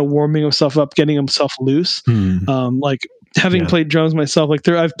or just kind of warming himself up, getting himself loose. Like, having played drums myself, like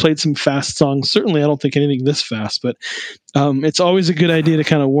I've played some fast songs. Certainly I don't think anything this fast, but it's always a good idea to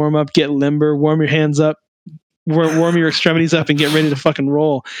kind of warm up, get limber, warm your hands up, warm your extremities up, and get ready to fucking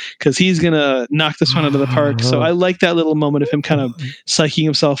roll, because he's gonna knock this one out of the park. So I like that little moment of him kind of psyching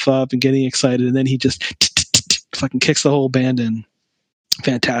himself up and getting excited, and then he just fucking kicks the whole band in.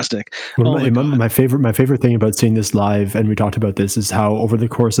 Fantastic. My favorite thing about seeing this live, and we talked about this, is how over the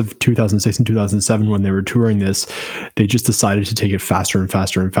course of 2006 and 2007, when they were touring this, they just decided to take it faster and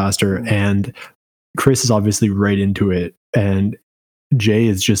faster and faster. And Chris is obviously right into it, and Jay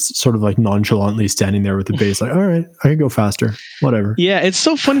is just sort of like nonchalantly standing there with the bass, like, all right, I can go faster, whatever. Yeah, it's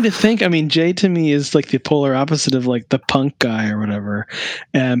so funny to think. I mean, Jay to me is like the polar opposite of like the punk guy or whatever.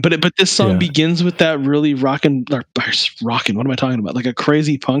 But this song begins with that really rocking. What am I talking about? Like a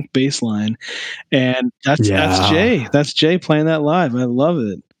crazy punk bass line, and that's Jay. That's Jay playing that live. I love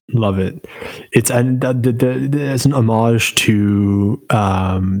it. Love it. It's it's an homage to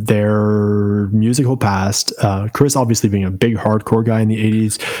their musical past. Chris obviously being a big hardcore guy in the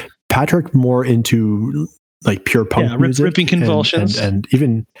 80s. Patrick more into like pure punk music, ripping Convulsions, and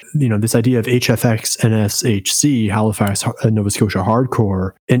even this idea of HFX NSHC, Halifax Nova Scotia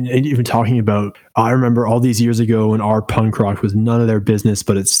hardcore, and even talking about, I remember all these years ago when our punk rock was none of their business,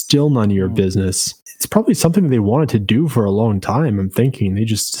 but it's still none of your business. It's probably something that they wanted to do for a long time. I'm thinking they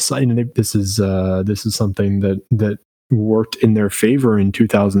just decided this is something that worked in their favor in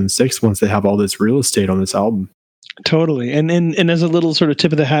 2006 once they have all this real estate on this album. Totally, and as a little sort of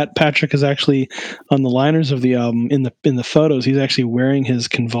tip of the hat, Patrick is actually on the liners of the album in the photos. He's actually wearing his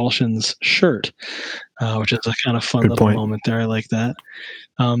Convulsions shirt, which is a kind of fun little moment there. I like that.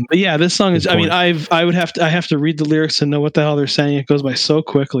 But yeah, this song is. I mean, I have to read the lyrics and know what the hell they're saying. It goes by so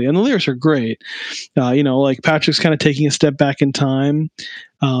quickly, and the lyrics are great. Like Patrick's kind of taking a step back in time,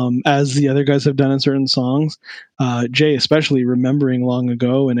 as the other guys have done in certain songs. Jay especially remembering long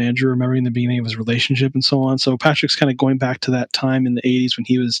ago, and Andrew remembering the beginning of his relationship and so on. So Patrick's kind of going back to that time in the 80s when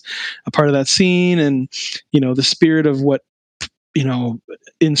he was a part of that scene, and the spirit of what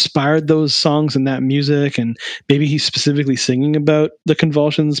inspired those songs and that music, and maybe he's specifically singing about the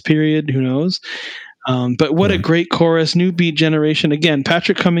Convulsions period, who knows. But what a great chorus, New Beat Generation. Again,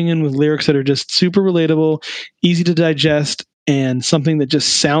 Patrick coming in with lyrics that are just super relatable, easy to digest, and something that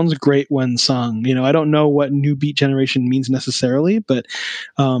just sounds great when sung. I don't know what New Beat Generation means necessarily, but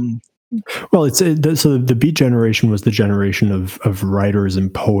well, so the Beat Generation was the generation of writers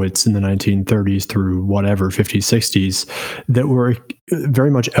and poets in the 1930s through whatever 50s, 60s that were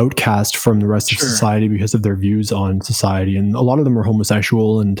very much outcast from the rest of society because of their views on society, and a lot of them were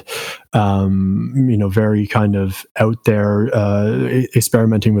homosexual and very kind of out there,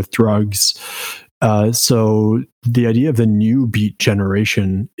 experimenting with drugs. So the idea of the New Beat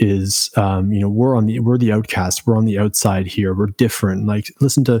Generation is, we're the outcasts. We're on the outside here. We're different. Like,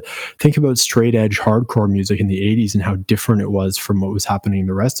 think about straight edge hardcore music in the 80s and how different it was from what was happening in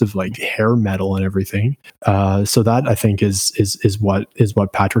the rest of like hair metal and everything. So that I think is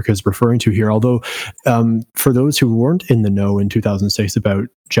what Patrick is referring to here. Although, for those who weren't in the know in 2006 about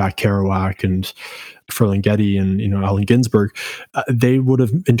Jack Kerouac and Ferlinghetti and Allen Ginsberg, they would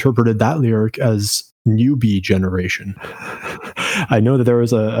have interpreted that lyric as newbie generation. I know that there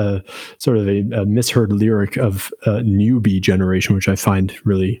was a sort of a misheard lyric of newbie generation, which I find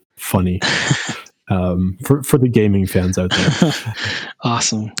really funny, for the gaming fans out there.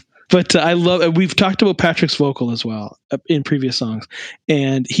 Awesome. But I love, we've talked about Patrick's vocal as well in previous songs,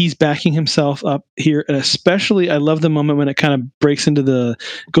 and he's backing himself up here. And especially, I love the moment when it kind of goes into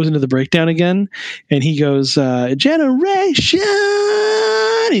the breakdown again, and he goes, generation.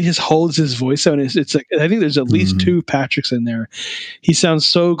 He just holds his voice out. And it's like, I think there's at least two Patricks in there. He sounds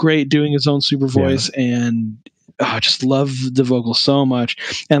so great doing his own super voice, and I just love the vocal so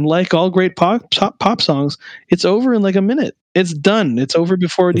much. And like all great pop songs, it's over in like a minute. It's done. It's over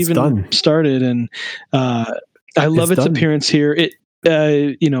before it even started. And I love its appearance here.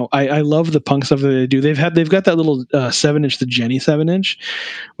 I love the punk stuff that they do. They've got that little 7-inch, the Jenny 7-inch,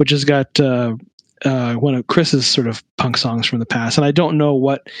 which has got one of Chris's sort of punk songs from the past. And I don't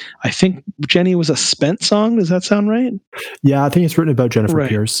know I think Jenny was a Spent song. Does that sound right? Yeah, I think it's written about Jennifer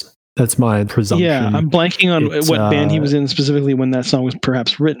Pierce. That's my presumption. Yeah, I'm blanking on what band he was in specifically when that song was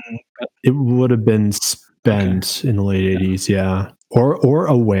perhaps written. It would have been Spent in the late 80s, yeah. Or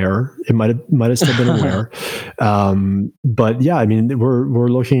Aware. It might have still been Aware. But yeah, I mean, we're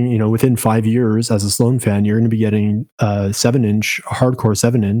looking, within 5 years as a Sloan fan, you're going to be getting a 7-inch, hardcore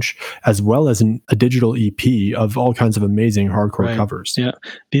 7-inch, as well as a digital EP of all kinds of amazing hardcore covers. Yeah,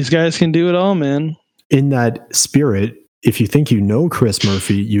 these guys can do it all, man. In that spirit, if you think you know Chris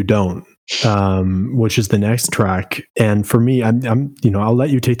Murphy, you don't, which is the next track. And for me, I'm I'll let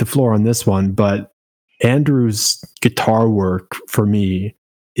you take the floor on this one, but Andrew's guitar work for me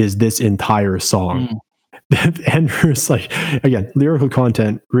is this entire song. Andrew's like, again, lyrical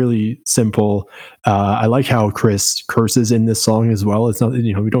content, really simple. I like how Chris curses in this song as well. It's not,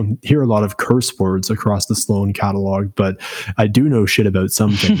 we don't hear a lot of curse words across the Sloan catalog, but I do know shit about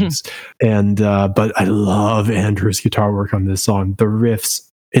some things. And, but I love Andrew's guitar work on this song. The riffs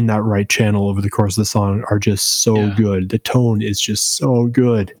in that right channel over the course of the song are just so good. The tone is just so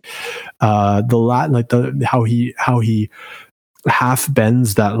good. How he half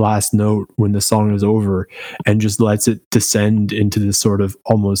bends that last note when the song is over and just lets it descend into this sort of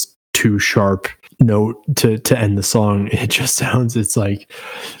almost too sharp note to end the song. It just sounds, it's like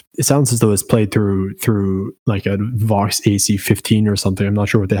it sounds as though it's played through like a Vox AC-15 or something. I'm not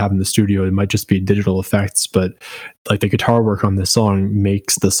sure what they have in the studio. It might just be digital effects, but like the guitar work on this song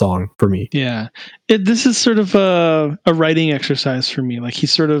makes the song for me. Yeah. This is sort of a writing exercise for me. Like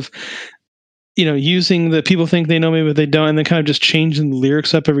he's sort of, using the people think they know me, but they don't, and then kind of just changing the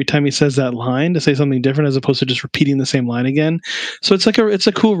lyrics up every time he says that line to say something different as opposed to just repeating the same line again. So it's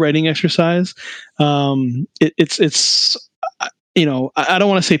a cool writing exercise. It's I don't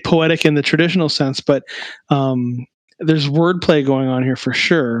want to say poetic in the traditional sense, but there's wordplay going on here for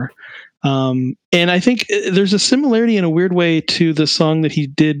sure. And I think there's a similarity in a weird way to the song that he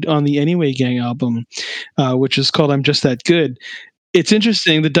did on the Anyway Gang album, which is called I'm Just That Good. It's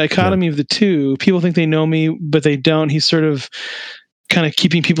interesting, the dichotomy of the two. People think they know me, but they don't. He's sort of kind of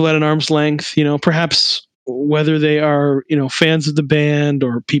keeping people at an arm's length, perhaps whether they are, fans of the band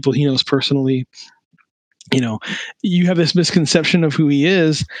or people he knows personally. You have this misconception of who he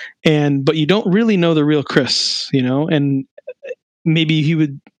is, but you don't really know the real Chris, and maybe he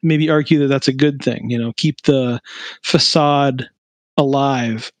would argue that that's a good thing, keep the facade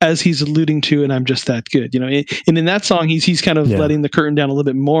alive, as he's alluding to, and I'm just that good, and in that song he's kind of letting the curtain down a little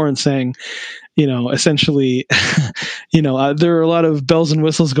bit more and saying, essentially, there are a lot of bells and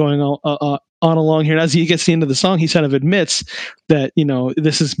whistles going on along here, and as he gets to the end of the song he kind of admits that,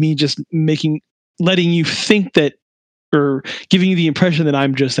 this is me just letting you think that, or giving you the impression that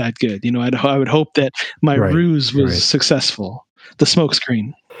I'm just that good. I would hope that my ruse was successful. The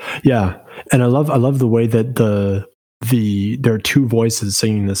smokescreen. Yeah, and I love the way that there are two voices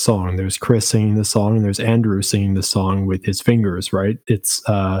singing this song. There's Chris singing the song, and there's Andrew singing the song with his fingers. Right? It's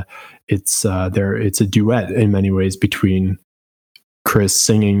a duet in many ways between Chris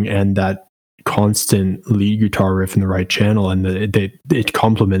singing and that constant lead guitar riff in the right channel, and it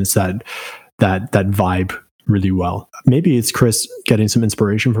complements that vibe really well. Maybe it's Chris getting some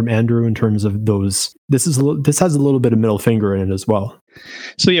inspiration from Andrew in terms of those. This has a little bit of middle finger in it as well.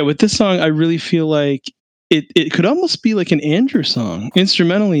 So yeah, with this song, I really feel like it could almost be like an Andrew song,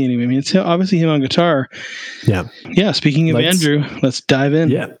 instrumentally anyway. I mean, it's obviously him on guitar. Yeah. Yeah. Speaking of Andrew, let's dive in.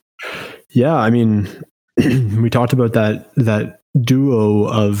 Yeah. Yeah. I mean, we talked about that duo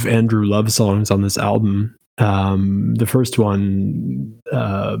of Andrew love songs on this album. The first one,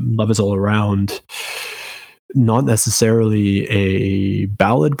 Love Is All Around, not necessarily a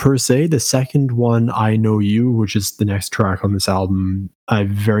ballad per se. The second one, I Know You, which is the next track on this album, I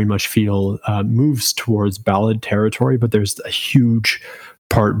very much feel moves towards ballad territory, but there's a huge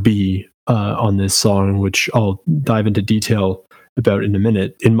part B on this song, which I'll dive into detail about in a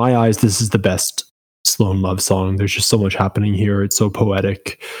minute. In my eyes, this is the best Sloan love song. There's just so much happening here. It's so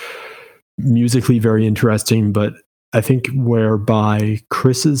poetic, musically very interesting, but I think whereby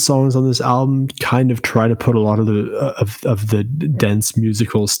Chris's songs on this album kind of try to put a lot of the dense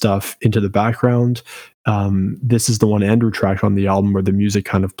musical stuff into the background. This is the one Andrew track on the album where the music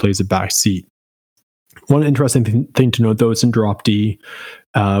kind of plays a back seat. One interesting thing to note, though, it's in drop D,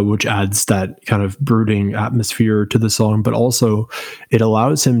 which adds that kind of brooding atmosphere to the song, but also it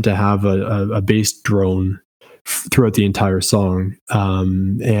allows him to have a bass drone throughout the entire song.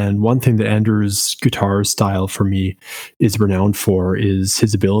 And one thing that Andrew's guitar style for me is renowned for is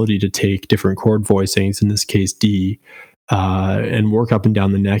his ability to take different chord voicings, in this case D, and work up and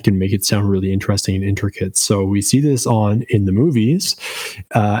down the neck and make it sound really interesting and intricate. So we see this in the movies,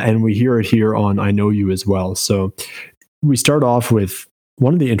 and we hear it here on I Know You as well. So we start off with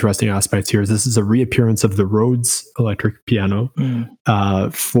one of the interesting aspects here is this is a reappearance of the Rhodes electric piano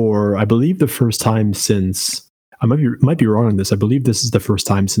for, I believe, the first time since, I might be wrong on this, I believe this is the first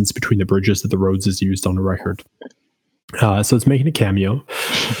time since Between the Bridges that the Rhodes is used on a record. So it's making a cameo.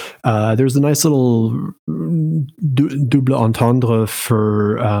 There's a nice little double entendre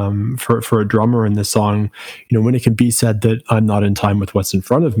for a drummer in this song. When it can be said that I'm not in time with what's in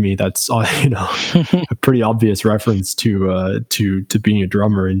front of me, that's a pretty obvious reference to being a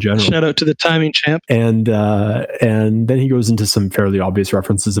drummer in general. Shout out to the timing champ. And then he goes into some fairly obvious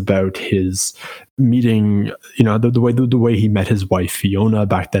references about his meeting, the way he met his wife Fiona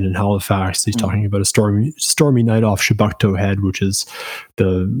back then in Halifax. He's talking about a stormy night off Chebucto Head, which is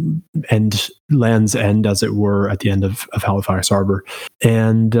the Land's End, as it were, at the end of Halifax Harbor.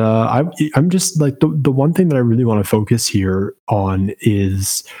 And I'm just like, the one thing that I really want to focus here on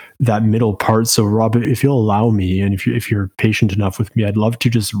is that middle part. So Rob, if you'll allow me, and if you're patient enough with me, I'd love to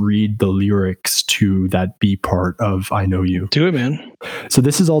just read the lyrics to that B part of I Know You. Do it, man. So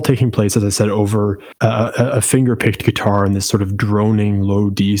this is all taking place, as I said, over a finger-picked guitar and this sort of droning low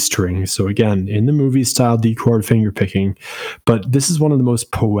D string. So again, in the movie style D chord finger picking, but this is one of the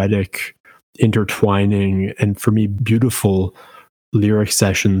most poetic, intertwining, and for me, beautiful lyric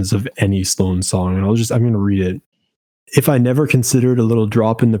sessions of any Sloan song. And I'm going to read it. If I never considered a little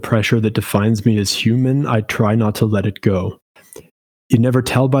drop in the pressure that defines me as human, I'd try not to let it go. You never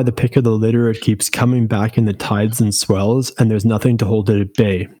tell by the pick of the litter, it keeps coming back in the tides and swells, and there's nothing to hold it at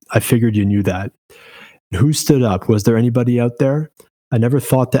bay. I figured you knew that. Who stood up? Was there anybody out there? I never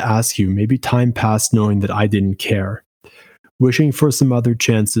thought to ask you. Maybe time passed knowing that I didn't care. Wishing for some other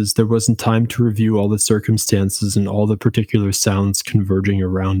chances, there wasn't time to review all the circumstances and all the particular sounds converging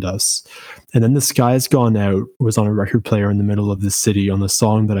around us. And then The Sky's Gone Out was on a record player in the middle of the city on the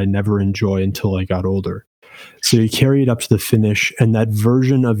song that I never enjoy until I got older. So you carry it up to the finish, and that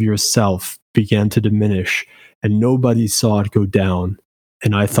version of yourself began to diminish, and nobody saw it go down,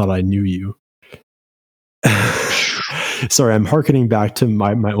 and I thought I knew you. Sorry, I'm hearkening back to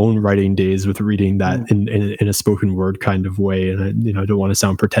my own writing days with reading that in a spoken word kind of way, and I don't want to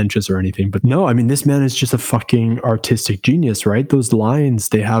sound pretentious or anything, but no, I mean, this man is just a fucking artistic genius, right? Those lines,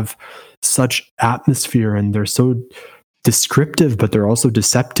 they have such atmosphere, and they're so descriptive, but they're also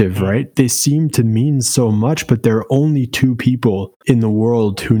deceptive, right? They seem to mean so much, but there are only two people in the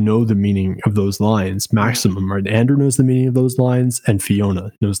world who know the meaning of those lines, maximum, right? Andrew knows the meaning of those lines, and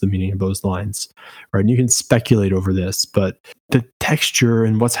Fiona knows the meaning of those lines, right? And you can speculate over this, but the texture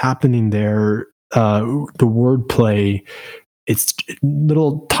and what's happening there, the wordplay, it's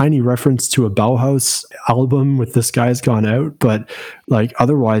little tiny reference to a Bauhaus album with This Guy's Gone Out, but like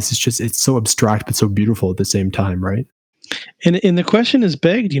otherwise it's so abstract but so beautiful at the same time, right? And the question is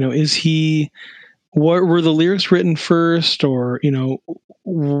begged, what were the lyrics written first, or,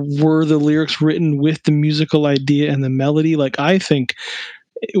 were the lyrics written with the musical idea and the melody? Like, I think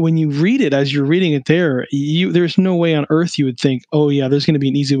when you read it, as you're reading it there's no way on earth you would think, oh yeah, there's going to be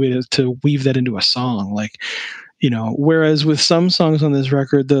an easy way to weave that into a song. Like, whereas with some songs on this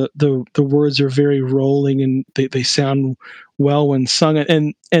record, the words are very rolling and they sound well when sung.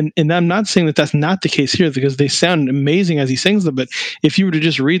 And I'm not saying that that's not the case here, because they sound amazing as he sings them. But if you were to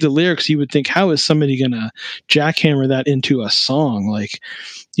just read the lyrics, you would think, how is somebody going to jackhammer that into a song? Like,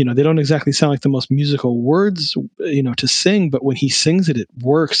 they don't exactly sound like the most musical words, to sing, but when he sings it, it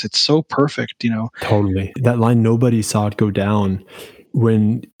works. It's so perfect, Totally. That line, nobody saw it go down,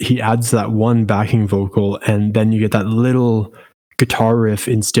 when he adds that one backing vocal, and then you get that little guitar riff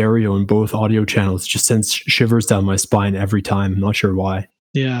in stereo in both audio channels, just sends shivers down my spine every time. I'm not sure why.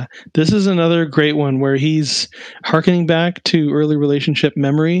 Yeah, this is another great one where he's hearkening back to early relationship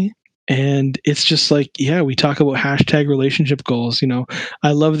memory. And it's just like, yeah, we talk about hashtag relationship goals.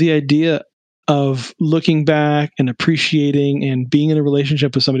 I love the idea of looking back and appreciating and being in a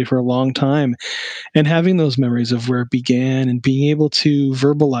relationship with somebody for a long time and having those memories of where it began and being able to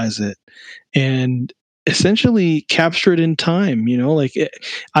verbalize it and essentially capture it in time.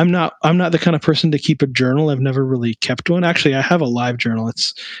 I'm not the kind of person to keep a journal. I've never really kept one. Actually, I have a live journal.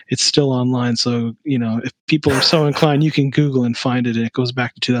 It's still online, so if people are so inclined, you can Google and find it, and it goes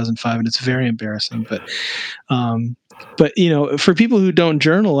back to 2005, and it's very embarrassing. But for people who don't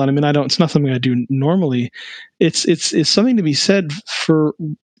journal, and it's not something I do normally, it's something to be said for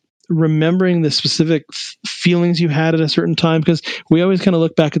remembering the specific feelings you had at a certain time, because we always kind of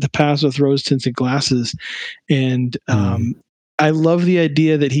look back at the past with rose tinted glasses. And I love the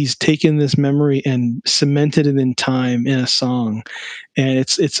idea that he's taken this memory and cemented it in time in a song. And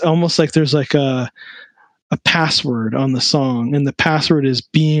it's almost like there's like a password on the song, and the password is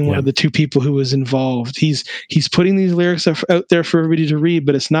being one of the two people who was involved. He's putting these lyrics out there for everybody to read,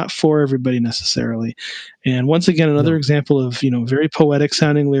 but it's not for everybody necessarily. And once again, another example of very poetic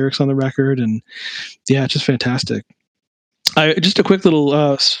sounding lyrics on the record, and yeah, just fantastic. Just a quick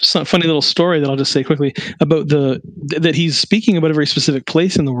little funny little story that I'll just say quickly about that he's speaking about a very specific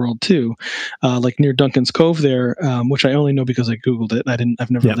place in the world too, like near Duncan's Cove there, which I only know because I Googled it.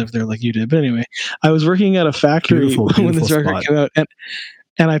 I've never lived there like you did. But anyway, I was working at a factory when this record came out,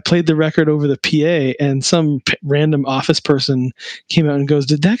 and I played the record over the PA, and some random office person came out and goes,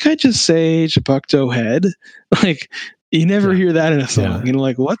 "Did that guy just say Chapukto Head?" Like, you never hear that in a song.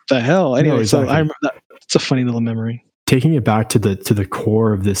 Like, what the hell? Anyway, exactly. So I remember that. It's a funny little memory. Taking it back to the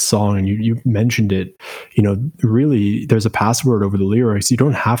core of this song, and you mentioned it, really there's a password over the lyrics. You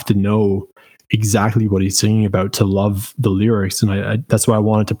don't have to know exactly what he's singing about to love the lyrics. And I that's why I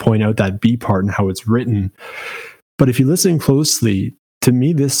wanted to point out that B part and how it's written. But if you listen closely, to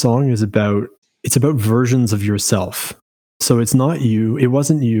me, this song is about versions of yourself. So it's not you, it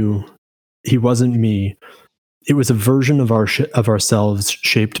wasn't you, he wasn't me. it was a version of ourselves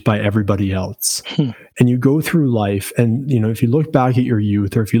shaped by everybody else. And you go through life, and if you look back at your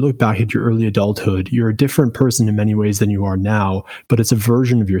youth, or if you look back at your early adulthood, you're a different person in many ways than you are now, but it's a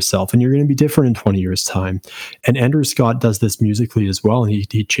version of yourself, and you're going to be different in 20 years time. And Andrew Scott does this musically as well, and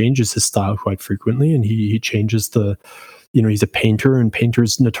he changes his style quite frequently, and he changes he's a painter, and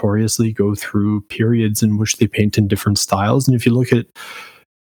painters notoriously go through periods in which they paint in different styles. And if you look at,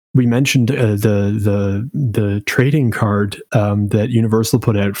 we mentioned the trading card that Universal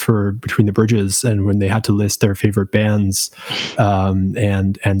put out for Between the Bridges, and when they had to list their favorite bands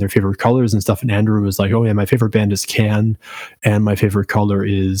and their favorite colors and stuff, and Andrew was like, "Oh yeah, my favorite band is Can, and my favorite color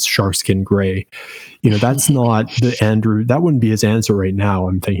is Sharkskin Gray." That's not the Andrew. That wouldn't be his answer right now.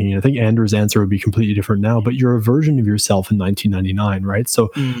 I think Andrew's answer would be completely different now. But you're a version of yourself in 1999, right?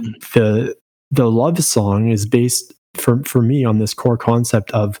 So the love song is based, for me, on this core concept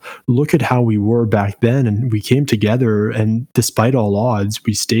of, look at how we were back then, and we came together, and despite all odds,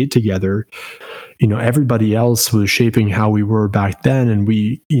 we stayed together. Everybody else was shaping how we were back then, and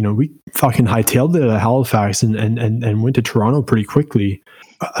we fucking hightailed it at Halifax and went to Toronto pretty quickly.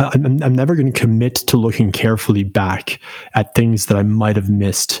 I'm never going to commit to looking carefully back at things that I might have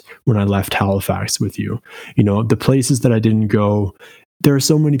missed when I left Halifax with you. The places that I didn't go, there are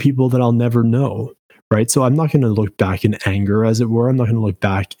so many people that I'll never know. Right. So I'm not going to look back in anger, as it were. I'm not going to look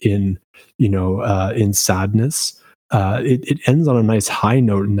back in sadness. It ends on a nice high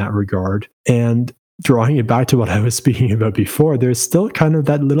note in that regard. And drawing it back to what I was speaking about before, there's still kind of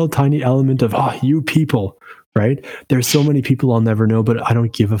that little tiny element of, you people, right? There's so many people I'll never know, but I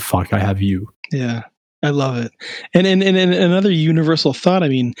don't give a fuck. I have you. Yeah. I love it. And another universal thought,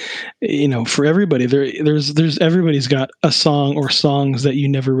 for everybody, there's everybody's got a song or songs that you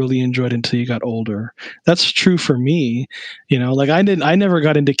never really enjoyed until you got older. That's true for me. I never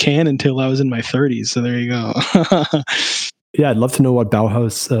got into Can until I was in my 30s. So there you go. Yeah, I'd love to know what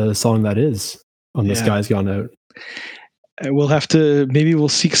Bauhaus song that is on The Sky's Gone Out. We'll have to, maybe we'll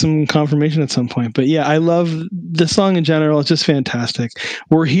seek some confirmation at some point. But yeah, I love the song in general. It's just fantastic.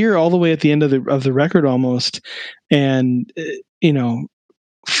 We're here all the way at the end of the record almost. And,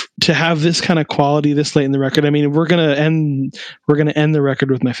 to have this kind of quality this late in the record, we're gonna end the record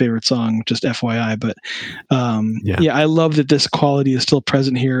with my favorite song, just FYI. But I love that this quality is still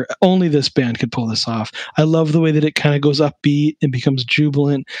present here. Only this band could pull this off. I love the way that it kind of goes upbeat and becomes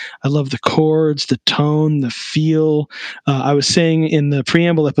jubilant. I love the chords, the tone, the feel. I was saying in the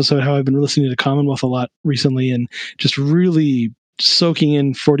preamble episode how I've been listening to Commonwealth a lot recently, and just really soaking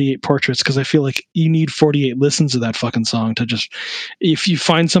in 48 Portraits, because I feel like you need 48 listens of that fucking song to just, if you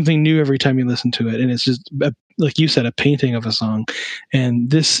find something new every time you listen to it. And it's just, like you said, a painting of a song.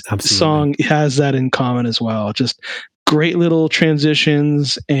 And this song has that in common as well. Just great little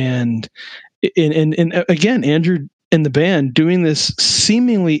transitions, and again, Andrew and the band doing this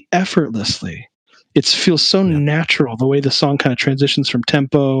seemingly effortlessly. It feels so natural, the way the song kind of transitions from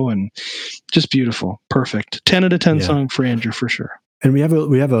tempo, and just beautiful. Perfect. 10 out of 10 song for Andrew, for sure. And we have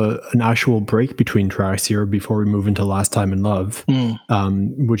an actual break between tracks here before we move into Last Time in Love,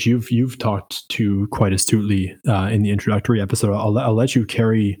 which you've talked to quite astutely in the introductory episode. I'll let you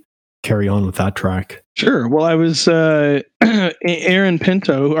carry on with that track. Sure. Well, I was Aaron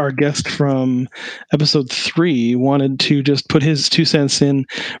Pinto, our guest from episode 3, wanted to just put his 2 cents in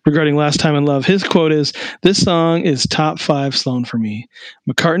regarding Last Time in Love. His quote is, "This song is top 5 Sloan for me.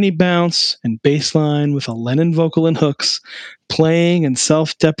 McCartney bounce and bass line with a Lennon vocal and hooks, playing and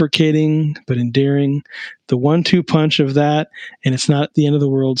self-deprecating but endearing. The 1-2 punch of that, and it's not the end of the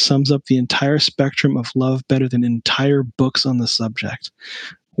world, sums up the entire spectrum of love better than entire books on the subject."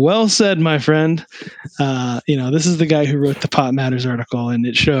 Well said, my friend. This is the guy who wrote the Pop Matters article, and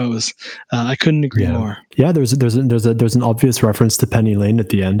it shows. I couldn't agree more. Yeah, there's an obvious reference to Penny Lane at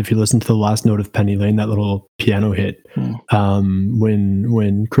the end. If you listen to the last note of Penny Lane, that little piano hit,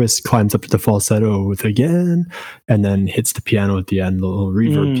 when Chris climbs up to the falsetto with "Again," and then hits the piano at the end, the little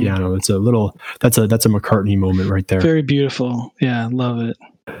reverb piano. It's that's a McCartney moment right there. Very beautiful. Yeah, love it.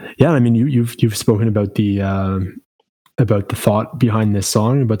 Yeah, you've spoken about the thought behind this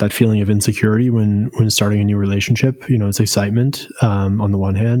song, about that feeling of insecurity when starting a new relationship. It's excitement on the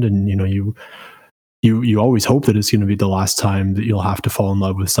one hand, and you always hope that it's going to be the last time that you'll have to fall in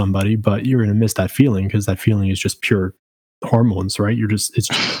love with somebody, but you're going to miss that feeling, because that feeling is just pure hormones, right? It's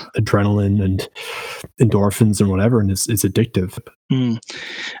just adrenaline and endorphins and whatever, and it's addictive.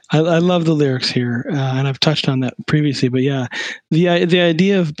 I love the lyrics here, and I've touched on that previously, but yeah, the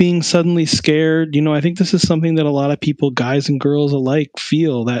idea of being suddenly scared, I think this is something that a lot of people, guys and girls alike,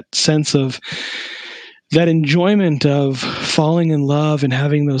 feel, that sense of that enjoyment of falling in love and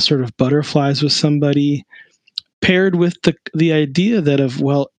having those sort of butterflies with somebody. paired with the idea that of,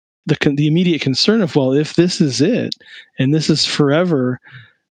 well, the immediate concern of, well, if this is it and this is forever,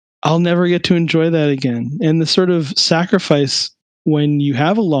 I'll never get to enjoy that again. And the sort of sacrifice when you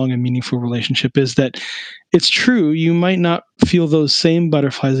have a long and meaningful relationship is that it's true, you might not feel those same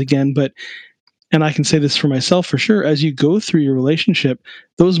butterflies again, but, and I can say this for myself for sure, as you go through your relationship,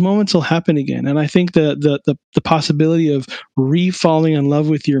 those moments will happen again. And I think the possibility of re-falling in love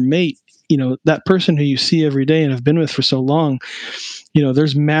with your mate, that person who you see every day and have been with for so long,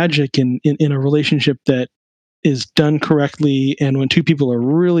 there's magic in a relationship that is done correctly, and when two people are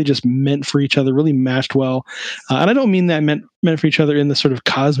really just meant for each other, really matched well. And I don't mean that meant for each other in the sort of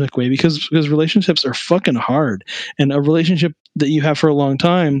cosmic way, because relationships are fucking hard. And a relationship that you have for a long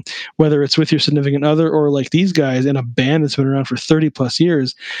time, whether it's with your significant other or like these guys in a band that's been around for 30 plus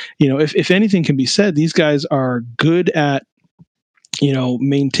years, if anything can be said, these guys are good at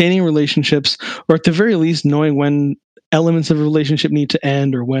maintaining relationships, or at the very least knowing when elements of a relationship need to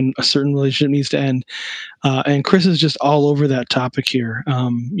end or when a certain relationship needs to end. And Chris is just all over that topic here.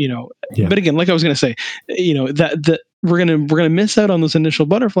 Yeah. But again, like I was going to say, that we're gonna miss out on those initial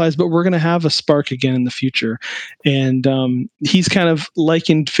butterflies, but we're gonna have a spark again in the future. And he's kind of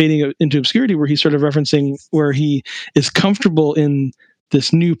likened fading into obscurity, where he's sort of referencing where he is comfortable in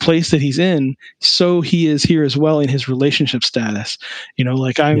this new place that he's in, so he is here as well in his relationship status.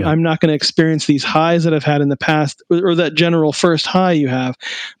 I'm not going to experience these highs that I've had in the past, or that general first high you have,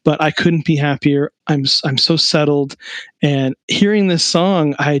 but I couldn't be happier. I'm so settled. And hearing this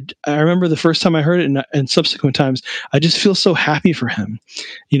song, I remember the first time I heard it, and subsequent times, I just feel so happy for him,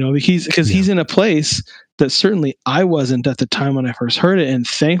 because he's in a place that certainly I wasn't at the time when I first heard it, and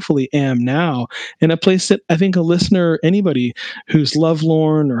thankfully am now, in a place that I think a listener, anybody who's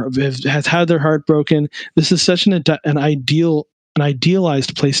lovelorn or has had their heart broken, this is such an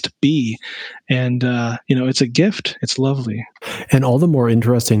idealized place to be. And it's a gift. It's lovely. And all the more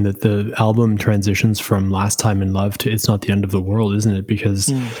interesting that the album transitions from Last Time in Love to It's Not the End of the World, isn't it?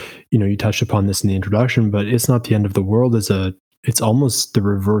 Because you touched upon this in the introduction, but It's Not the End of the World it's almost the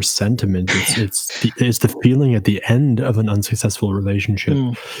reverse sentiment. It's the feeling at the end of an unsuccessful relationship.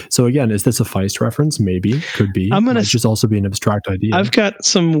 So again, is this a Feist reference? Maybe, could be. Might just also be an abstract idea. I've got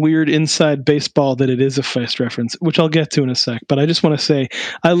some weird inside baseball that it is a Feist reference, which I'll get to in a sec. But I just want to say,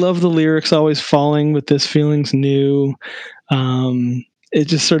 I love the lyrics, always falling with this feeling's new. It's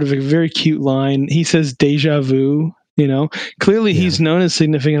just sort of a very cute line. He says deja vu. Clearly he's known his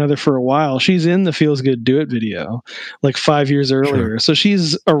significant other for a while. She's in the Feels Good Do It video like 5 years earlier. Sure. So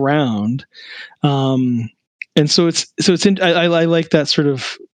she's around. And so I like that sort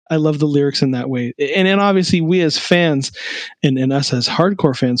of, I love the lyrics in that way. And obviously we as fans and us as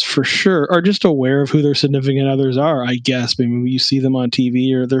hardcore fans for sure are just aware of who their significant others are, I guess. Maybe you see them on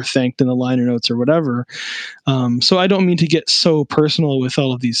TV or they're thanked in the liner notes or whatever. So I don't mean to get so personal with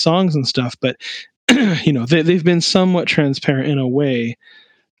all of these songs and stuff, but they've been somewhat transparent in a way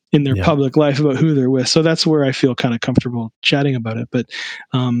in their public life about who they're with. So that's where I feel kind of comfortable chatting about it. But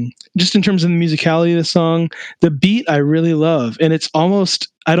just in terms of the musicality of the song, the beat I really love. And it's almost,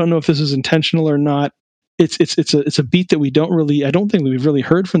 I don't know if this is intentional or not. It's a beat that I don't think we've really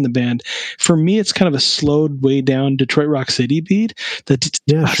heard from the band. For me, it's kind of a slowed way down Detroit Rock City beat. That's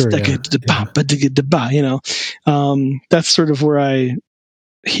sort of where I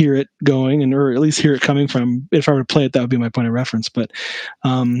hear it going, or at least hear it coming from. If I were to play it, that would be my point of reference. But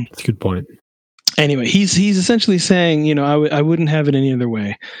that's a good point. Anyway, he's essentially saying, I wouldn't have it any other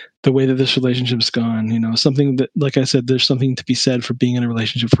way. The way that this relationship's gone, something that, like I said, there's something to be said for being in a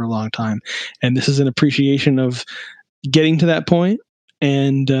relationship for a long time, and this is an appreciation of getting to that point,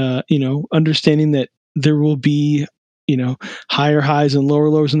 and understanding that there will be, higher highs and lower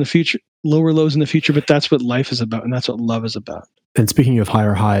lows in the future. But that's what life is about, and that's what love is about. And speaking of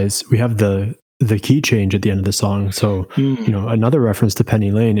higher highs, we have the key change at the end of the song. So, another reference to Penny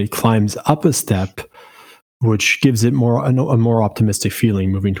Lane, it climbs up a step, which gives it a more optimistic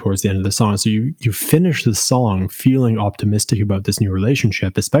feeling moving towards the end of the song. So you finish the song feeling optimistic about this new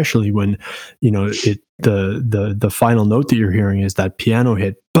relationship, especially when, the final note that you're hearing is that piano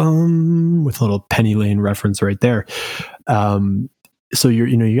hit, boom, with a little Penny Lane reference right there. So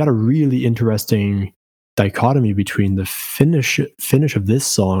you got a really interesting dichotomy between the finish of this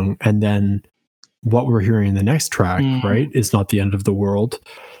song and then what we're hearing in the next track, right? It's Not the End of the World.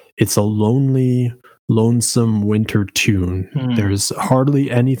 It's a lonely, lonesome winter tune. There's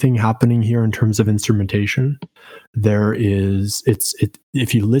hardly anything happening here in terms of instrumentation.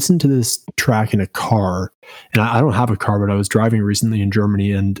 If you listen to this track in a car, and I don't have a car, but I was driving recently in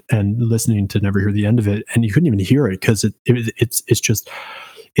Germany and listening to Never Hear the End of It, and you couldn't even hear it because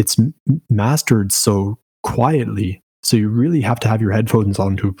it's mastered so quietly. So you really have to have your headphones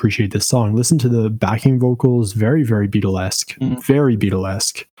on to appreciate this song. Listen to the backing vocals, very, very Beatlesque, very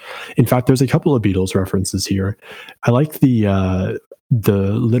Beatlesque. In fact, there's a couple of Beatles references here. I like the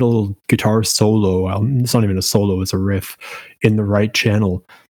little guitar solo. Well, it's not even a solo; it's a riff in the right channel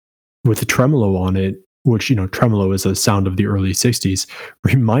with the tremolo on it. Which, tremolo is a sound of the early '60s.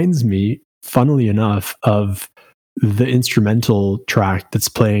 Reminds me, funnily enough, of the instrumental track that's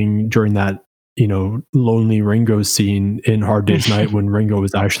playing during that lonely Ringo scene in Hard Day's Night, when Ringo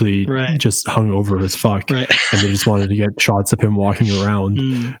was actually just hung over as fuck, and they just wanted to get shots of him walking around.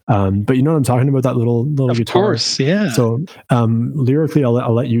 But you know what I'm talking about, that little of guitar. Of course, yeah. So lyrically,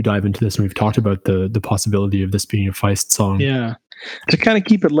 I'll let you dive into this, and we've talked about the possibility of this being a Feist song. Yeah. To kind of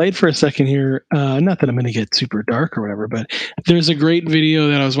keep it light for a second here, not that I'm going to get super dark or whatever, but there's a great video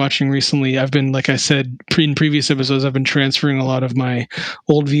that I was watching recently. I've been, like I said in previous episodes, I've been transferring a lot of my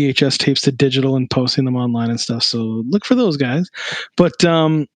old VHS tapes to digital and posting them online and stuff. So look for those guys. But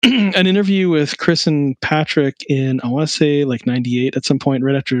an interview with Chris and Patrick in, I want to say like 98 at some point,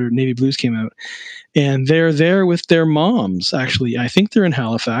 right after Navy Blues came out. And they're there with their moms, actually. I think they're in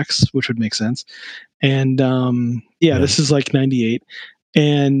Halifax, which would make sense. And this is like 98.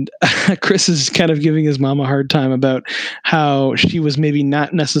 And Chris is kind of giving his mom a hard time about how she was maybe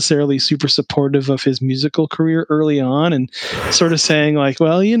not necessarily super supportive of his musical career early on, and sort of saying like,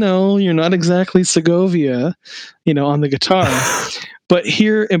 well, you're not exactly Segovia, on the guitar. But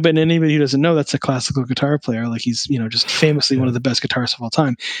anybody who doesn't know, that's a classical guitar player. Like he's, just famously one of the best guitarists of all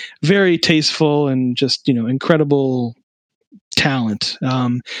time. Very tasteful and just, incredible talent.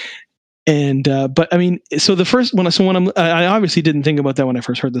 But I mean, so the first one, I obviously didn't think about that when I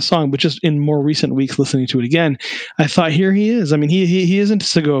first heard the song, but just in more recent weeks listening to it again, I thought, here he is. I mean, he isn't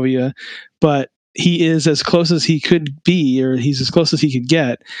Segovia, but he is as close as he could be, or he's as close as he could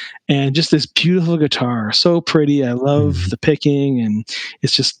get. And just this beautiful guitar, so pretty. I love the picking, and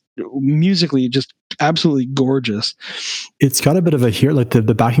it's just musically just absolutely gorgeous. It's got a bit of a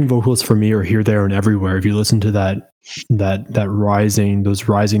the backing vocals for me are here, there, and everywhere. If you listen to those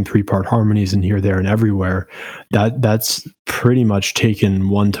rising 3-part harmonies in here, there, and everywhere, that's pretty much taken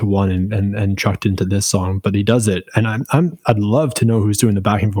one to one and chucked into this song. But he does it, and I'd love to know who's doing the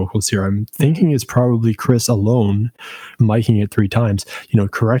backing vocals here. I'm thinking it's probably Chris alone, miking it 3 times.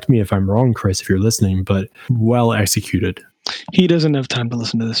 Correct me if I'm wrong, Chris, if you're listening, but well executed. He doesn't have time to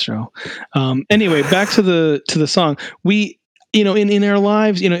listen to this show. Anyway, back to the song. We, in our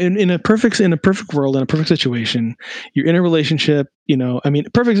lives, in a perfect world, in a perfect situation, you're in a relationship,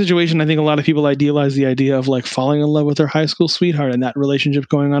 perfect situation. I think a lot of people idealize the idea of like falling in love with their high school sweetheart and that relationship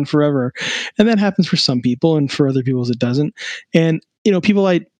going on forever. And that happens for some people, and for other people it doesn't. And,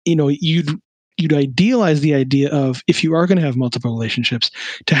 people you'd idealize the idea of, if you are going to have multiple relationships,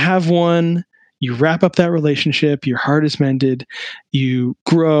 to have one. You wrap up that relationship, your heart is mended, you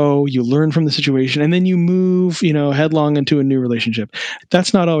grow, you learn from the situation, and then you move, headlong into a new relationship.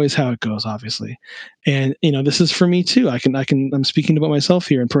 That's not always how it goes, obviously. And, this is for me too. I'm speaking about myself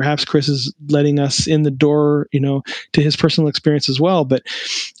here, and perhaps Chris is letting us in the door, to his personal experience as well. But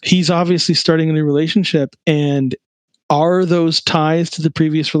he's obviously starting a new relationship, and are those ties to the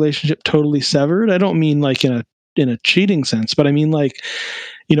previous relationship totally severed? I don't mean like in a cheating sense, but I mean like,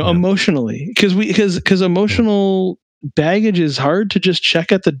 emotionally, because emotional baggage is hard to just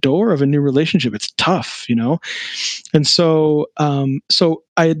check at the door of a new relationship. It's tough, And so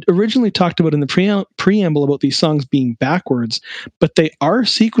I had originally talked about in the preamble about these songs being backwards, but they are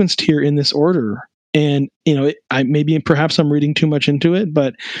sequenced here in this order. And, perhaps I'm reading too much into it,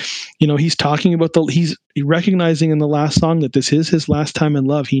 but, he's talking about he's recognizing in the last song that this is his last time in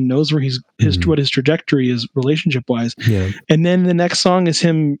love. He knows where what his trajectory is relationship wise. Yeah. And then the next song is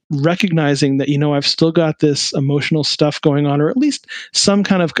him recognizing that, I've still got this emotional stuff going on, or at least some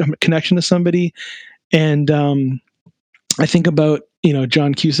kind of connection to somebody. And, I think about,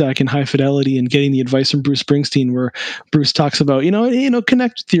 John Cusack in High Fidelity and getting the advice from Bruce Springsteen, where Bruce talks about,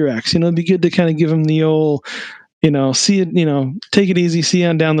 connect with your ex, it'd be good to kind of give him the old, see it, take it easy, see you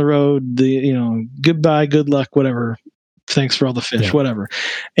on down the road, goodbye, good luck, whatever. Thanks for all the fish, whatever.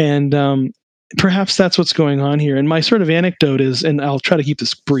 And, perhaps that's what's going on here. And my sort of anecdote is, and I'll try to keep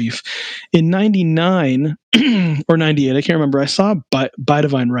this brief, in 99 or 98, I can't remember, I saw By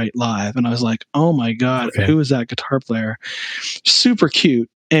Divine Right live, and I was like, oh my God, who is that guitar player? Super cute.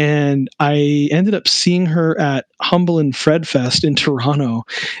 And I ended up seeing her at Humble and Fred Fest in Toronto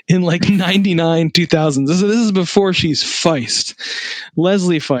in like 99, 2000. This is before she's Feist,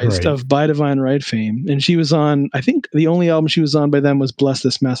 Leslie Feist of By Divine Right fame. And she was on, I think the only album she was on by them was Bless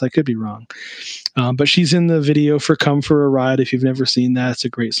This Mess. I could be wrong. But she's in the video for Come for a Ride. If you've never seen that, it's a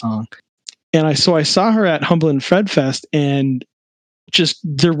great song. And I saw her at Humble and Fred Fest, and just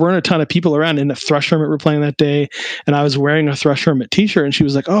there weren't a ton of people around, and the Thrush Hermit were playing that day, and I was wearing a Thrush Hermit t-shirt, and she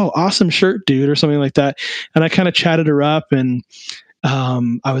was like, "Oh, awesome shirt, dude," or something like that. And I kind of chatted her up, and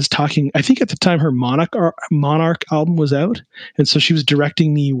I was talking, I think at the time her Monarch album was out, and so she was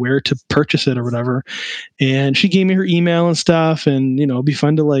directing me where to purchase it or whatever, and she gave me her email and stuff, and it'd be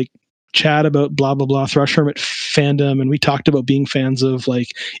fun to like chat about blah blah blah Thrush Hermit fandom, and we talked about being fans of like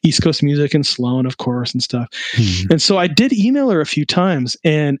East Coast music and Sloan, of course, and stuff. And so I did email her a few times,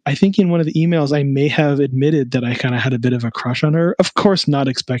 and I think in one of the emails I may have admitted that I kind of had a bit of a crush on her, of course not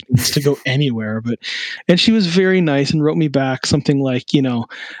expecting this to go anywhere, and she was very nice and wrote me back something like,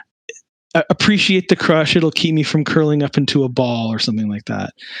 appreciate the crush, it'll keep me from curling up into a ball, or something like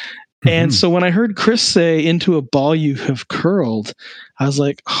that. And so when I heard Chris say "into a ball you have curled," I was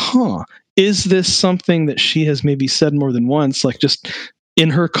like, is this something that she has maybe said more than once? Like, just in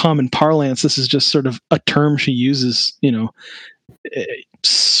her common parlance, this is just sort of a term she uses,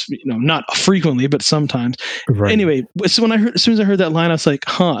 not frequently, but sometimes. Right. Anyway, so as soon as I heard that line, I was like,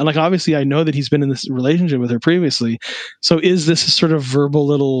 and like, obviously I know that he's been in this relationship with her previously. So is this a sort of verbal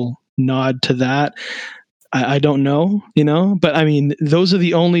little nod to that? I don't know, but I mean, those are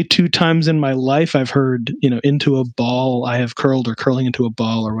the only 2 times in my life I've heard, "into a ball I have curled," or "curling into a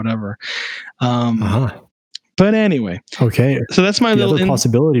ball," or whatever. But anyway, okay. So that's my other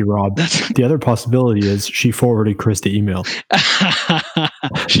possibility, Rob. The other possibility is she forwarded Chris the email.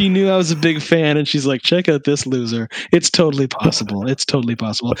 She knew I was a big fan, and she's like, "Check out this loser." It's totally possible. It's totally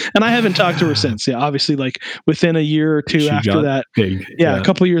possible. And I haven't talked to her since. Yeah, obviously, like within a year or 2 after that. Big. Yeah, a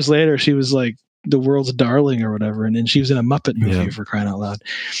couple years later, she was like the world's darling or whatever, and then she was in a Muppet movie, for crying out loud.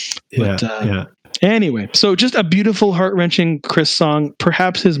 But anyway, so just a beautiful, heart-wrenching Chris song,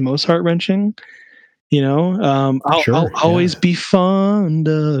 perhaps his most heart-wrenching. I'll always be fond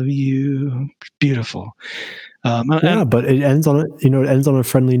of you. Beautiful. But it ends on a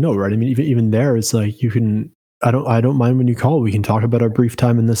friendly note, right? I mean, even there, it's like, you can. I don't mind when you call. We can talk about our brief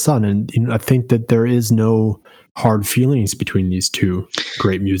time in the sun, and I think that there is no hard feelings between these two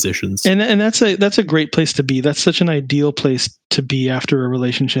great musicians. And that's a great place to be. That's such an ideal place to be after a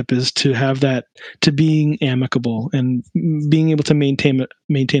relationship, is to have that, to being amicable and being able to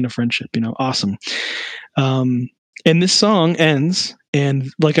maintain a friendship. Awesome. And this song ends, and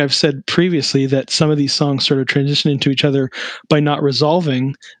like I've said previously, that some of these songs sort of transition into each other by not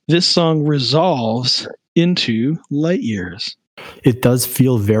resolving. This song resolves into Light Years. It does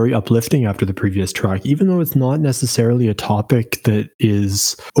feel very uplifting after the previous track, even though it's not necessarily a topic that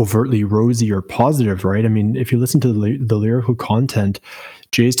is overtly rosy or positive, right? I mean, if you listen to the lyrical content,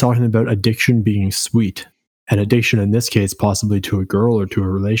 Jay's talking about addiction being sweet, and addiction in this case possibly to a girl or to a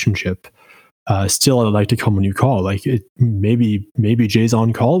relationship. Still, I like to come when you call. Like, it maybe Jay's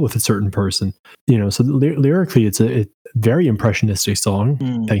on call with a certain person, So lyrically, it's a very impressionistic song.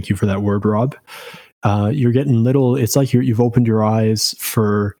 Thank you for that word, Rob. You're getting little. It's like you've opened your eyes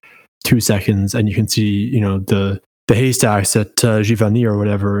for 2 seconds, and you can see, the haystacks at Giverny or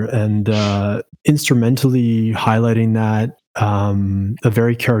whatever, and instrumentally highlighting that. A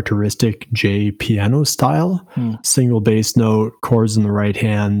very characteristic Jay piano style, single bass note, chords in the right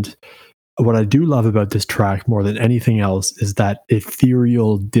hand. What I do love about this track more than anything else is that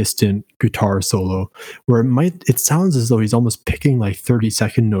ethereal, distant guitar solo, where it sounds as though he's almost picking like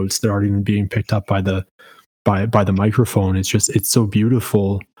 30-second notes that aren't even being picked up by the microphone. It's so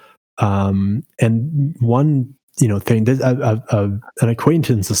beautiful. And one thing that an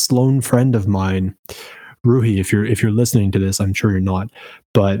acquaintance, a Sloan friend of mine, Ruhi, if you're listening to this, I'm sure you're not,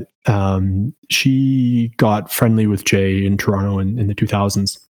 but she got friendly with Jay in Toronto in the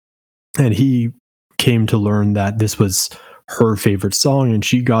 2000s. And he came to learn that this was her favorite song, and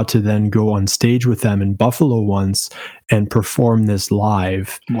she got to then go on stage with them in Buffalo once and perform this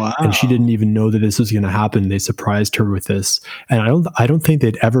live. Wow. And she didn't even know that this was going to happen. They surprised her with this. And I don't think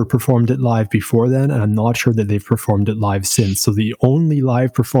they'd ever performed it live before then, and I'm not sure that they've performed it live since. So the only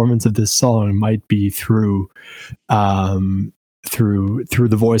live performance of this song might be through the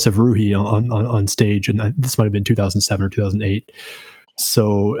voice of Ruhi on stage, and this might have been 2007 or 2008.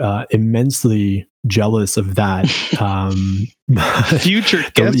 So immensely jealous of that. Future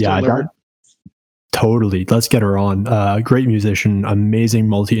guest alert. Totally. Let's get her on. Great musician, amazing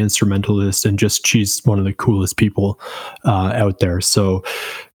multi-instrumentalist, and she's one of the coolest people out there. So,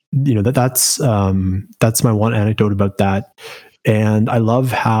 that's my one anecdote about that. And I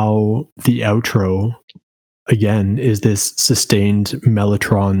love how the outro, again, is this sustained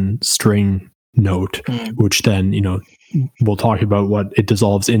mellotron string note, which then, we'll talk about what it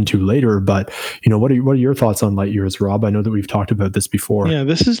dissolves into later. But what are your thoughts on Light Years, Rob? I know that we've talked about this before. Yeah,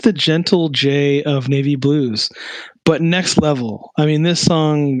 this is the gentle Jay of Navy Blues, but next level. I mean, this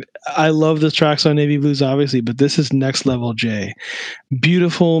song, I love the tracks on Navy Blues, obviously, but this is next level Jay.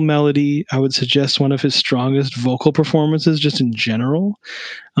 Beautiful melody. I would suggest one of his strongest vocal performances, just in general.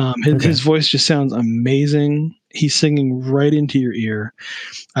 His voice just sounds amazing. He's singing right into your ear.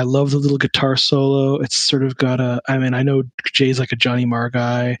 I love the little guitar solo. It's sort of got I know Jay's like a Johnny Marr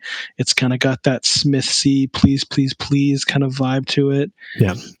guy. It's kind of got that Smith C, please, please, please kind of vibe to it.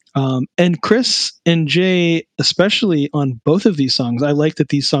 Yeah. And Chris and Jay, especially on both of these songs, I like that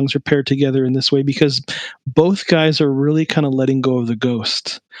these songs are paired together in this way because both guys are really kind of letting go of the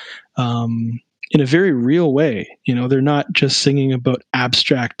ghost. In a very real way. They're not just singing about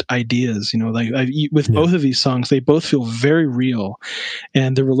abstract ideas. Both of these songs, they both feel very real,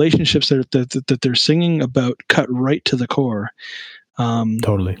 and the relationships that they're singing about cut right to the core.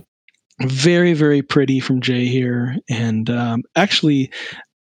 Totally. Very, very pretty from Jay here, and actually,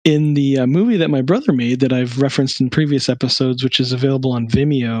 in the movie that my brother made that I've referenced in previous episodes, which is available on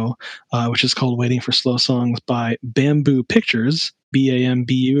Vimeo, which is called Waiting for Slow Songs by Bamboo Pictures,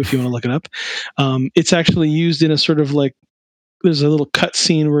 BAMBU, if you want to look it up. It's actually used in a sort of like, there's a little cut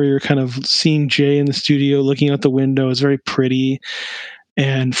scene where you're kind of seeing Jay in the studio looking out the window. It's very pretty.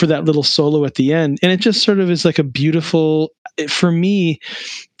 And for that little solo at the end, and it just sort of is like a beautiful, for me,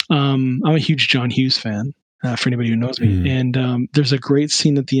 I'm a huge John Hughes fan. For anybody who knows me. And there's a great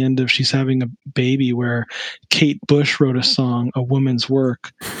scene at the end of She's Having a Baby where Kate Bush wrote a song, A Woman's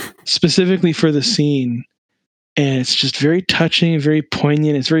Work, specifically for the scene. And it's just very touching, very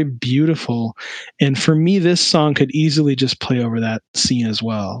poignant. It's very beautiful. And for me, this song could easily just play over that scene as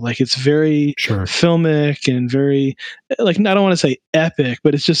well. Like, it's very filmic and very, like, I don't want to say epic,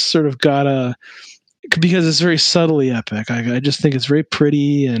 but it's just sort of got because it's very subtly epic. I just think it's very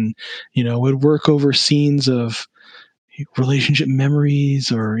pretty, and would work over scenes of relationship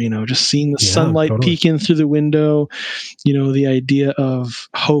memories, or just seeing the sunlight peeking through the window. The idea of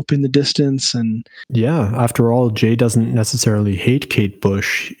hope in the distance. And after all, Jay doesn't necessarily hate Kate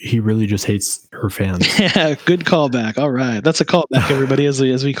Bush. He really just hates her fans. Yeah, good callback. All right, that's a callback, everybody, as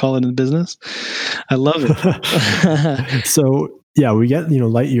we call it in business. I love it. So. Yeah, we get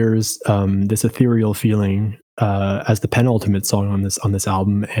Light Years, this ethereal feeling as the penultimate song on this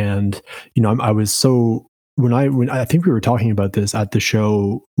album, and I was so when I think we were talking about this at the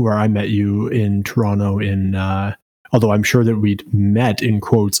show where I met you in Toronto although I'm sure that we'd met in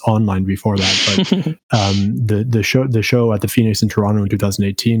quotes online before that, but the show at the Phoenix in Toronto in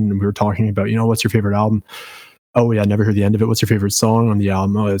 2018, we were talking about what's your favorite album. Oh yeah, I never heard the end of it. What's your favorite song on the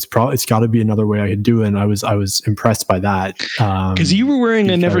album? Oh, it's got to be Another Way I Could Do It. And I was impressed by that. Because you were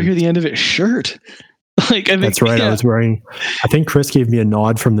wearing a Never Hear the End of It shirt. That's right. Yeah. I was wearing. I think Chris gave me a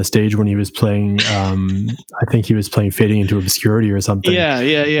nod from the stage when he was playing. I think he was playing Fading into Obscurity or something. Yeah.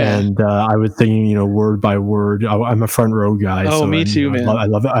 And I was singing, word by word. I'm a front row guy. Oh, so me too, man. I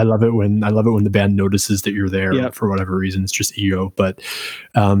love it. I love it when the band notices that you're there for whatever reason. It's just ego. But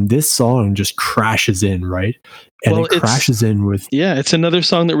this song just crashes in, right? And it crashes in with... Yeah, it's another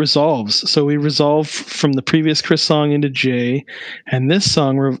song that resolves. So we resolve from the previous Chris song into Jay, and this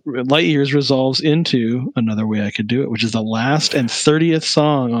song, Light Years, resolves into Another Way I Could Do It, which is the last and 30th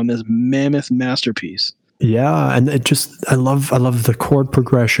song on this mammoth masterpiece. Yeah, and it just I love the chord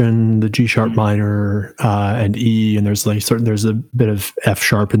progression, the G sharp minor and E, and there's a bit of F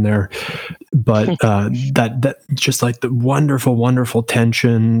sharp in there, but that just like the wonderful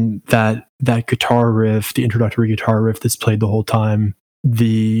tension, that guitar riff, the introductory guitar riff that's played the whole time.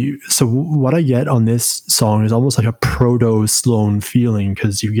 So what I get on this song is almost like a proto Sloan feeling,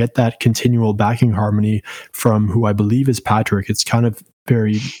 because you get that continual backing harmony from who I believe is Patrick. It's kind of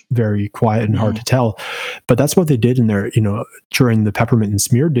very, very quiet and hard to tell, but that's what they did in their, during the Peppermint and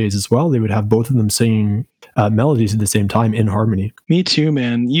Smeared days as well. They would have both of them singing melodies at the same time in harmony. Me too,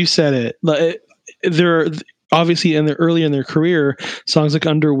 man. You said it. They're obviously early in their career, songs like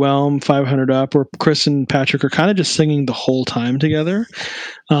Underwhelm, 500 Up, where Chris and Patrick are kind of just singing the whole time together.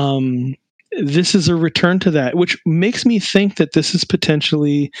 This is a return to that, which makes me think that this is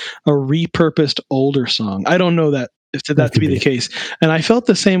potentially a repurposed older song. I don't know that if that to be the case. And I felt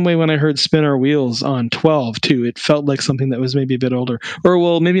the same way when I heard Spin Our Wheels on 12 too. It felt like something that was maybe a bit older, or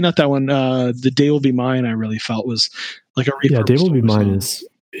well, maybe not that one. The Day Will Be Mine, I really felt was like a repurposed. Yeah, Day Will Be Mine is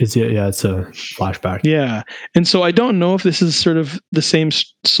it's a flashback. Yeah. And so I don't know if this is sort of the same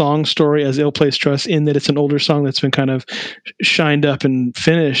song story as Ill Placed Trust, in that it's an older song that's been kind of shined up and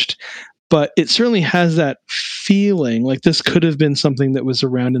finished. but it certainly has that feeling like this could have been something that was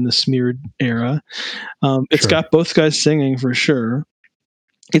around in the Smeared era. It's got both guys singing for sure.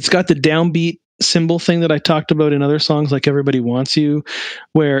 It's got the downbeat cymbal thing that I talked about in other songs like Everybody Wants You,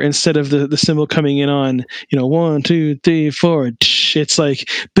 where instead of the cymbal coming in on, 1, 2, 3, 4, it's like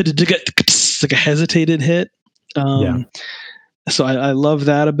a hesitated hit. So I love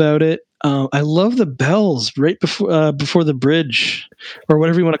that about it. I love the bells right before the bridge, or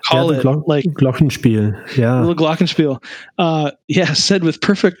whatever you want to call it, like Glockenspiel. Yeah, little Glockenspiel. Said with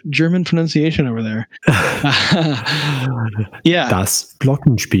perfect German pronunciation over there. Yeah, das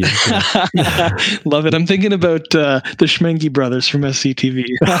Glockenspiel. Yeah. Love it. I'm thinking about the Schmengi brothers from SCTV.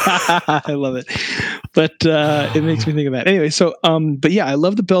 I love it, but it makes me think of that. Anyway, so but yeah, I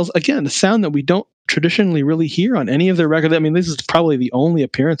love the bells. Again, the sound that we don't traditionally really hear on any of their records. I mean, this is probably the only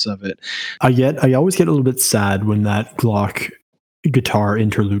appearance of it. I always get a little bit sad when that Glock guitar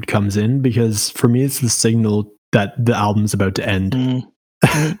interlude comes in, because for me it's the signal that the album's about to end.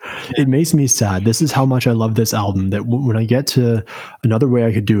 It makes me sad. This is how much I love this album, that when I get to Another Way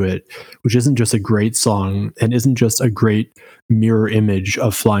I Could Do It, which isn't just a great song and isn't just a great mirror image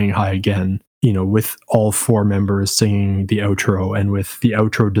of Flying High Again, with all four members singing the outro, and with the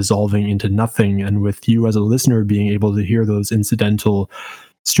outro dissolving into nothing, and with you as a listener being able to hear those incidental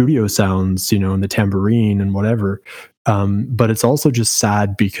studio sounds, and the tambourine and whatever. But it's also just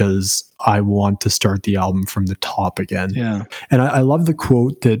sad because I want to start the album from the top again. Yeah. And I love the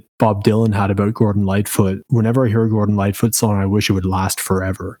quote that Bob Dylan had about Gordon Lightfoot. Whenever I hear a Gordon Lightfoot song, I wish it would last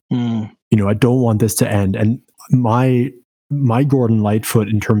forever. I don't want this to end. And my Gordon Lightfoot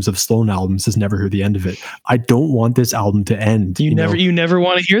in terms of Sloan albums is Never Hear the End of It. I don't want this album to end. You never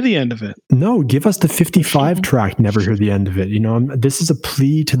want to hear the end of it. No, give us the 55 track Never Hear the End of It. This is a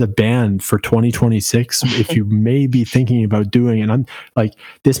plea to the band for 2026 if you may be thinking about doing, and I'm like,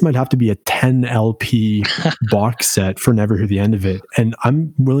 this might have to be a 10 LP box set for Never Hear the End of It. And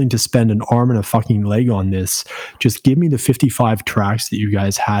I'm willing to spend an arm and a fucking leg on this. Just give me the 55 tracks that you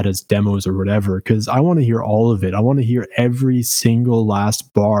guys had as demos or whatever, because I want to hear all of it. I want to hear every single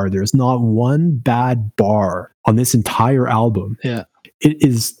last bar. There's not one bad bar on this entire album. Yeah.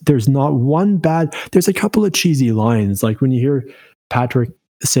 There's not one bad. There's a couple of cheesy lines, like when you hear Patrick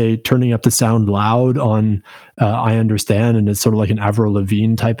say turning up the sound loud on I Understand, and it's sort of like an Avril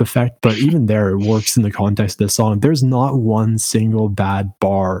Lavigne type effect, but even there it works in the context of the song. There's not one single bad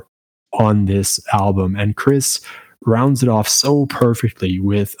bar on this album, and Chris rounds it off so perfectly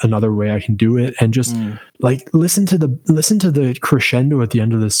with Another Way I Can Do It, and just like listen to the crescendo at the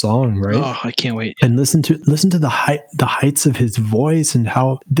end of the song, right? Oh, I can't wait. And listen to the heights of his voice, and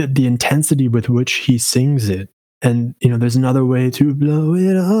how the intensity with which he sings it. And there's another way to blow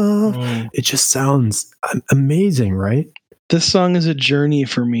it off. It just sounds amazing, right? This song is a journey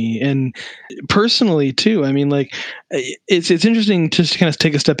for me, and personally too. I mean, like, it's interesting to just kind of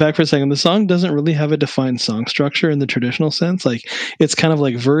take a step back for a second. The song doesn't really have a defined song structure in the traditional sense. Like, it's kind of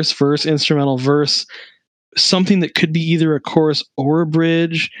like verse, instrumental, verse, something that could be either a chorus or a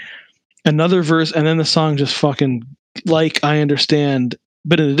bridge, another verse, and then the song just fucking, like I Understand,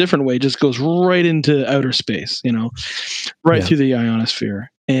 but in a different way, just goes right into outer space, through the ionosphere.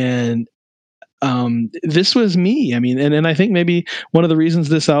 And this was me. I mean, and I think maybe one of the reasons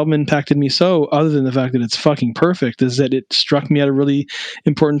this album impacted me so, other than the fact that it's fucking perfect, is that it struck me at a really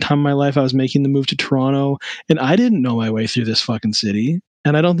important time in my life. I was making the move to Toronto, and I didn't know my way through this fucking city.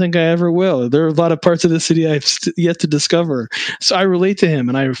 And I don't think I ever will. There are a lot of parts of the city I've yet to discover. So I relate to him,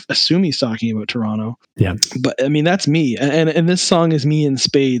 and I assume he's talking about Toronto. Yeah. But I mean, that's me. And this song is me in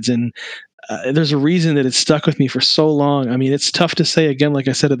spades. And there's a reason that it's stuck with me for so long. I mean, it's tough to say, again, like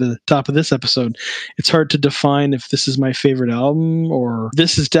I said at the top of this episode, it's hard to define if this is my favorite album, or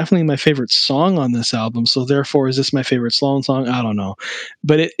this is definitely my favorite song on this album. So therefore, is this my favorite Sloan song? I don't know.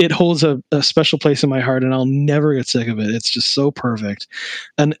 But it holds a special place in my heart, and I'll never get sick of it. It's just so perfect.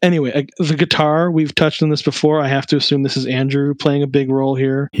 And anyway, the guitar, we've touched on this before. I have to assume this is Andrew playing a big role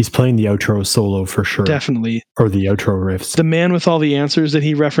here. He's playing the outro solo for sure. Definitely. Or the outro riffs. The man with all the answers that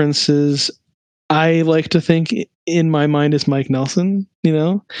he references, I like to think in my mind is Mike Nelson,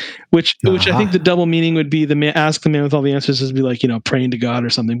 which I think the double meaning would be ask the man with all the answers is be like, praying to God or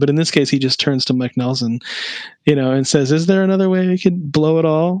something. But in this case, he just turns to Mike Nelson, and says, is there another way we could blow it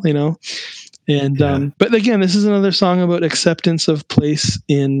all? And, but again, this is another song about acceptance of place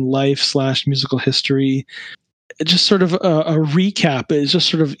in life / musical history. Just sort of a recap. It's just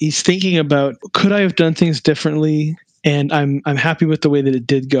sort of, he's thinking about, could I have done things differently? And I'm happy with the way that it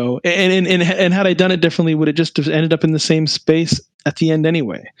did go. And had I done it differently, would it just have ended up in the same space at the end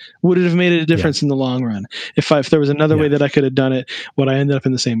anyway? Would it have made a difference in the long run? If there was another way that I could have done it, would I end up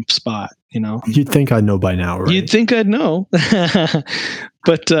in the same spot? You'd think I'd know by now, right? You'd think I'd know.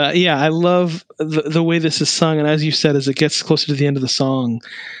 But I love the way this is sung. And as you said, as it gets closer to the end of the song,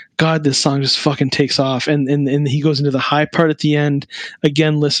 God, this song just fucking takes off. And he goes into the high part at the end.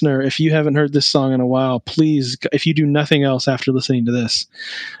 Again, listener, if you haven't heard this song in a while, please, if you do nothing else after listening to this,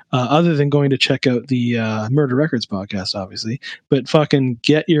 other than going to check out the Murder Records podcast, obviously, but fucking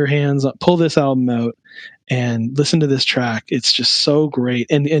get your hands up, pull this album out and listen to this track. It's just so great.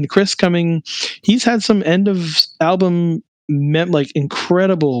 And Chris Cumming, he's had some end of album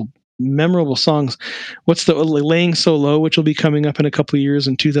incredible, memorable songs. What's the Laying So Low, which will be coming up in a couple of years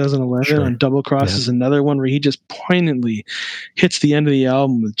in 2011 on Double Cross is another one where he just poignantly hits the end of the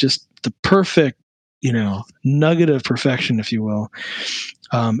album with just the perfect, nugget of perfection, if you will.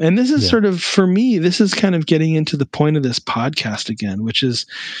 And this is sort of, for me, this is kind of getting into the point of this podcast again, which is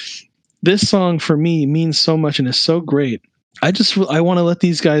this song for me means so much and is so great. I want to let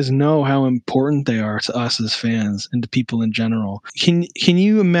these guys know how important they are to us as fans and to people in general. Can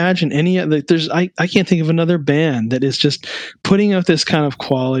you imagine any other? I can't think of another band that is just putting out this kind of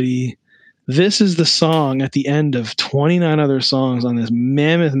quality. This is the song at the end of 29 other songs on this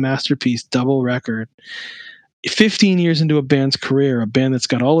mammoth masterpiece double record. 15 years into a band's career, a band that's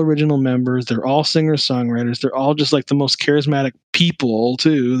got all original members. They're all singer-songwriters. They're all just like the most charismatic people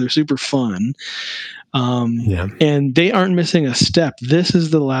too. They're super fun. And they aren't missing a step. This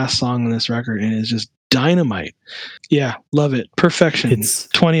is the last song on this record and it's just dynamite. Yeah, love it. Perfection. It's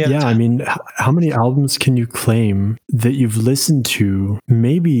 20 out of 10. I mean, how many albums can you claim that you've listened to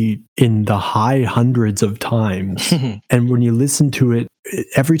maybe in the high hundreds of times? And when you listen to it,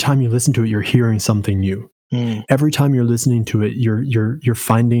 every time you listen to it, you're hearing something new. Every time you're listening to it, you're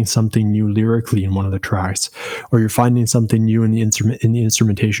finding something new lyrically in one of the tracks, or you're finding something new in the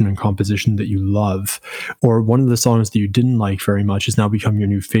instrumentation and composition that you love, or one of the songs that you didn't like very much has now become your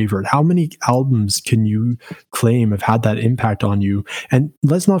new favorite. How many albums can you claim have had that impact on you? And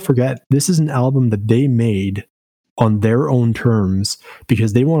let's not forget, this is an album that they made on their own terms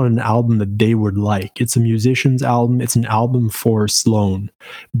because they wanted an album that they would like. It's a musician's album. It's an album for Sloan,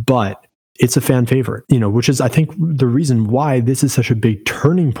 but it's a fan favorite, which is, I think, the reason why this is such a big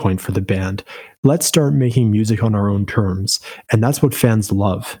turning point for the band. Let's start making music on our own terms. And that's what fans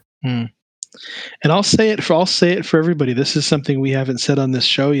love. And I'll say it for everybody. This is something we haven't said on this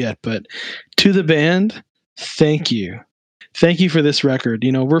show yet, but to the band, thank you. Thank you for this record.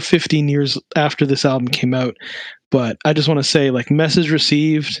 We're 15 years after this album came out, but I just want to say, message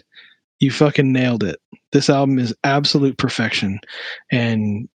received, you fucking nailed it. This album is absolute perfection.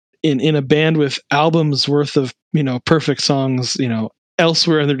 And in a band with albums worth of, perfect songs,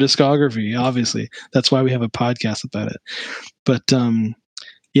 elsewhere in their discography, obviously. That's why we have a podcast about it. But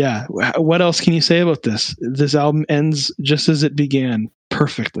what else can you say about this? This album ends just as it began,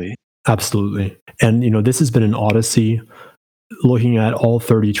 perfectly. Absolutely. And, this has been an odyssey, looking at all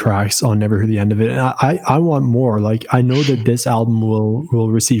 30 tracks on Never Hear the End of It. And I want more. I know that this album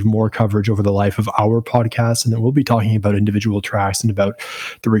will receive more coverage over the life of our podcast, and that we'll be talking about individual tracks and about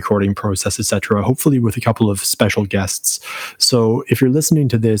the recording process, etc., hopefully with a couple of special guests. So if you're listening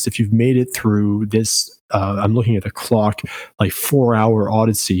to this, if you've made it through this, I'm looking at the clock, 4-hour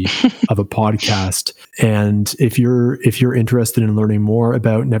odyssey of a podcast. And if you're interested in learning more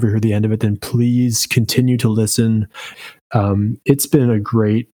about Never Hear the End of It, then please continue to listen. It's been a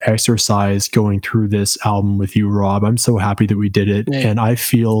great exercise going through this album with you, Rob. I'm so happy that we did it. Yeah. And I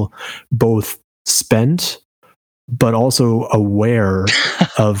feel both spent, but also aware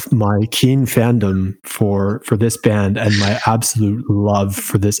of my keen fandom for this band and my absolute love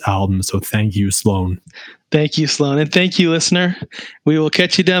for this album. So thank you, Sloan. Thank you, Sloan. And thank you, listener. We will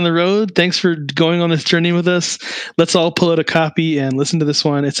catch you down the road. Thanks for going on this journey with us. Let's all pull out a copy and listen to this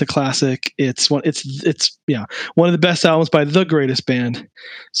one. It's a classic. It's one of the best albums by the greatest band.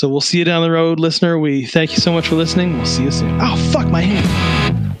 So we'll see you down the road, listener. We thank you so much for listening. We'll see you soon. Oh, fuck my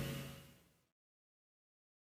hand.